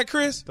only that,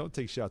 Chris. Don't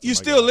take shots. You're at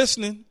my still guy.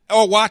 listening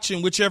or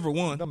watching, whichever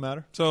one. Doesn't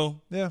matter.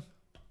 So, Yeah.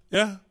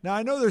 yeah. Now,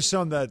 I know there's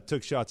some that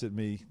took shots at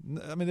me.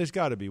 I mean, there's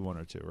got to be one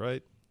or two,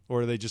 right?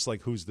 Or are they just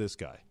like, who's this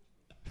guy?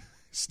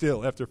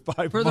 Still, after 5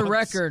 months. For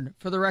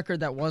the record,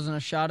 that wasn't a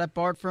shot at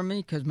Bart from me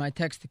because my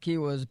text to Key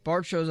was,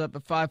 Bart shows up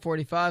at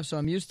 5:45, so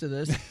I'm used to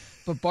this.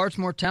 But Bart's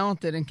more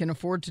talented and can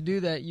afford to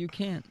do that. You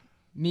can't.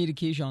 Me to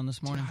Keyshawn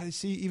this morning. I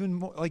see even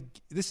more. Like,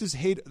 this is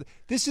hate.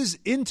 This is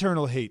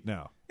internal hate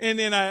now. And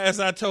then, as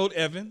I told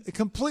Evan.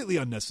 Completely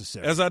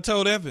unnecessary. As I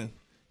told Evan,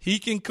 he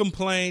can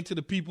complain to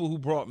the people who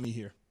brought me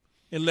here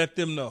and let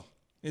them know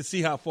and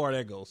see how far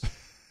that goes.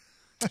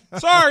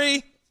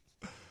 Sorry.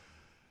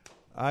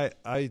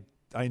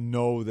 I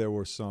know there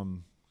were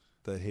some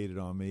that hated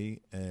on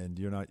me, and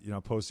you're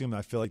not posting them.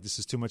 I feel like this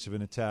is too much of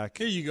an attack.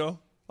 Here you go.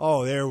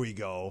 Oh, there we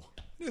go.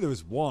 I knew there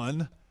was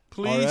one.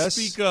 Please RS.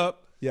 speak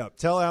up. Yeah,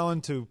 tell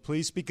Alan to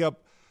please speak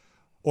up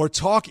or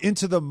talk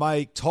into the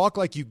mic, talk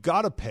like you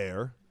got a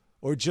pair,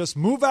 or just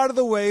move out of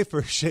the way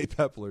for Shea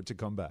Pepler to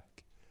come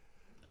back.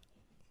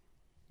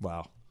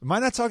 Wow. Am I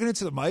not talking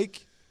into the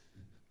mic?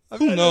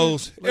 Who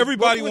knows? Like,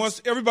 Everybody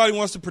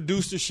wants to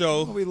produce the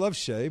show. Well, we love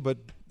Shea, but,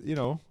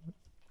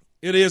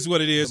 it is what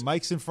it is. The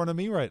mic's in front of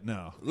me right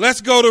now. Let's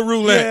go to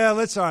roulette. Yeah,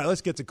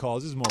 let's get to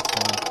calls. This is more fun.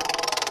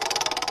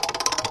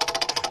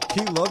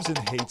 He loves and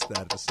hates that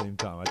at the same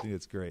time. I think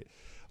it's great.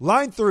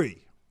 Line 3.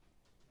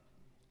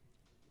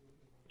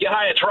 Yeah,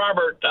 hi, it's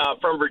Robert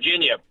from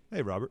Virginia.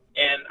 Hey, Robert.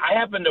 And I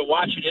happened to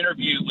watch an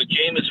interview with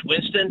Jameis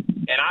Winston,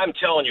 and I'm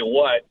telling you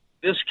what,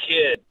 this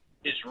kid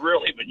is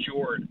really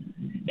matured.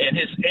 And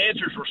his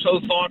answers were so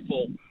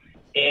thoughtful,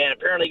 and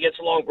apparently gets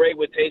along great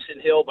with Taysom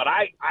Hill. But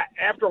I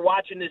after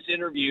watching this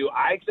interview,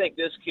 I think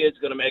this kid's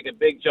going to make a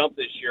big jump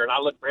this year, and I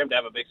look for him to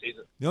have a big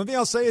season. The only thing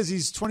I'll say is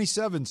he's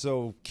 27,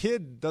 so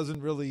kid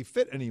doesn't really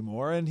fit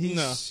anymore, and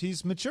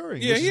he's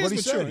maturing. Yeah, This he is is what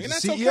maturing, said. and He's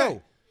that's a CEO.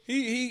 okay.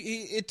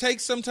 It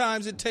takes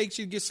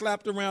you to get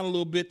slapped around a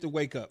little bit to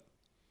wake up.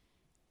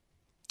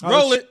 All right,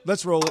 Roll it.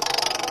 Let's roll it.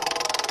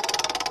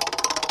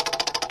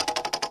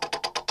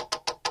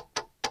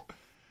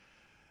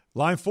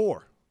 Line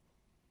 4.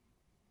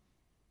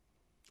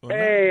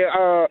 Hey,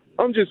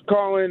 I'm just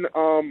calling.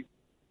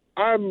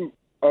 I'm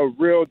a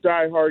real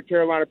diehard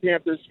Carolina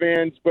Panthers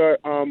fan, but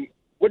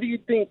what do you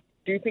think?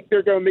 Do you think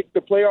they're going to make the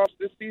playoffs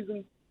this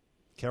season?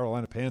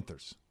 Carolina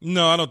Panthers.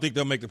 No, I don't think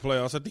they'll make the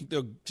playoffs. I think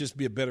they'll just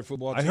be a better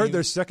football team. I heard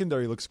their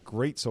secondary looks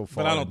great so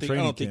far. But I don't think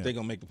camp, they're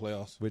going to make the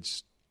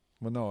playoffs.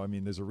 No, I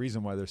mean, there's a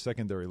reason why their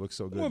secondary looks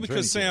so good. Well,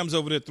 because Sam's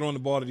over there throwing the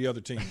ball to the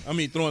other team. I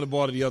mean, throwing the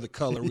ball to the other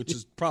color, which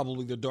is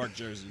probably the dark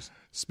jerseys.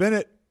 Spin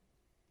it.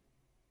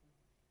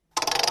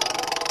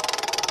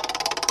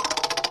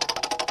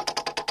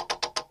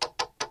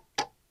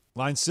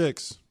 Line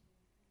 6.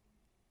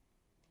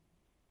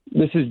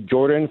 This is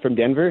Jordan from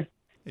Denver.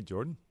 Hey,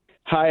 Jordan.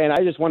 Hi, and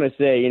I just want to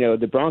say,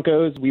 the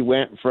Broncos, we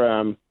went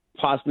from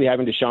possibly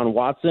having Deshaun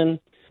Watson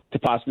to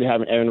possibly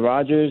having Aaron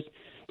Rodgers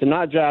to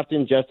not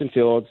drafting Justin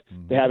Fields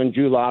to having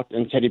Drew Lock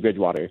and Teddy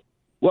Bridgewater.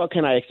 What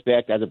can I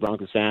expect as a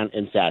Broncos fan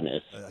in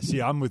sadness?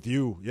 See, I'm with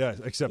you. Yeah,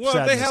 except Well,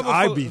 sadness. they have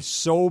I'd be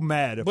so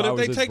mad if I was But if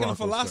this they're taking a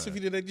Broncos philosophy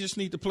fan. that they just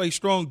need to play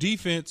strong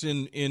defense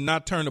and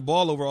not turn the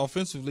ball over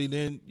offensively,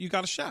 then you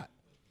got a shot.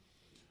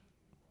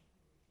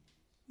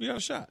 You got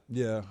a shot.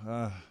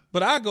 Yeah.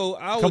 But I would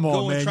come on,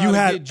 go man. and try You to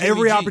had get Jimmy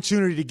every G.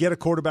 opportunity to get a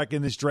quarterback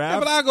in this draft. Yeah,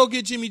 but I'll go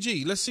get Jimmy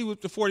G. Let's see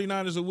what the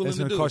 49ers are willing It's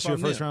to going do. to cost if you a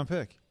I'm them. first-round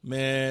pick.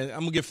 Man,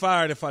 I'm going to get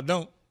fired if I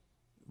don't.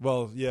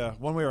 Well, yeah,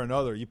 one way or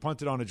another. You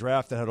punted on a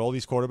draft that had all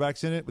these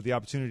quarterbacks in it with the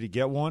opportunity to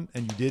get one,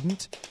 and you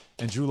didn't.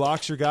 And Drew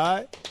Lock's your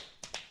guy.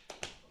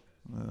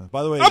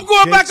 By the way, I'm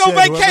going Kid back on said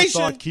whoever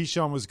vacation. thought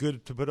Keyshawn was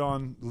good to put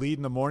on lead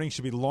in the morning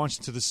should be launched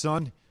into the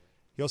sun.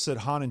 He also said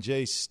Han and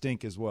Jay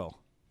stink as well.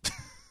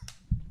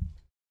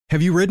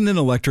 Have you ridden an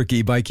electric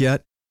e-bike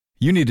yet?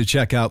 You need to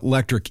check out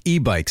Electric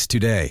E-Bikes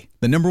today,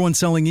 the #1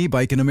 selling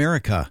e-bike in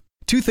America.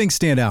 Two things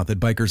stand out that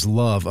bikers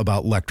love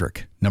about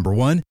Electric. Number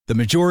one, the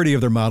majority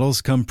of their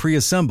models come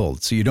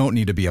pre-assembled, so you don't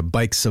need to be a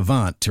bike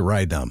savant to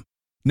ride them.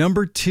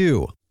 Number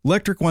two,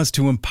 Electric wants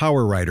to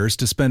empower riders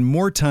to spend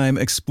more time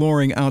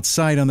exploring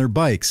outside on their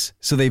bikes,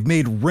 so they've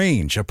made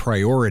range a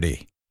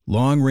priority.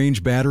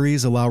 Long-range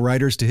batteries allow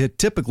riders to hit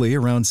typically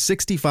around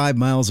 65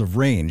 miles of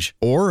range,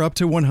 or up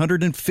to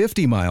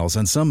 150 miles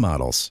on some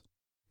models.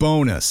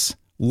 Bonus,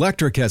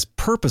 Electric has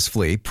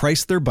purposefully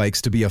priced their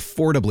bikes to be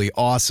affordably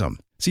awesome,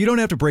 so you don't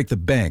have to break the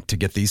bank to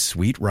get these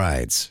sweet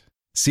rides.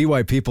 See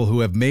why people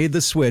who have made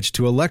the switch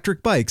to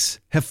electric bikes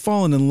have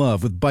fallen in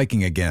love with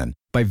biking again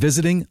by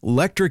visiting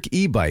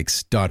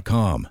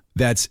electricebikes.com.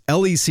 That's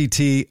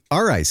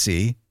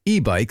LECTRIC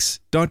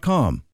ebikes.com.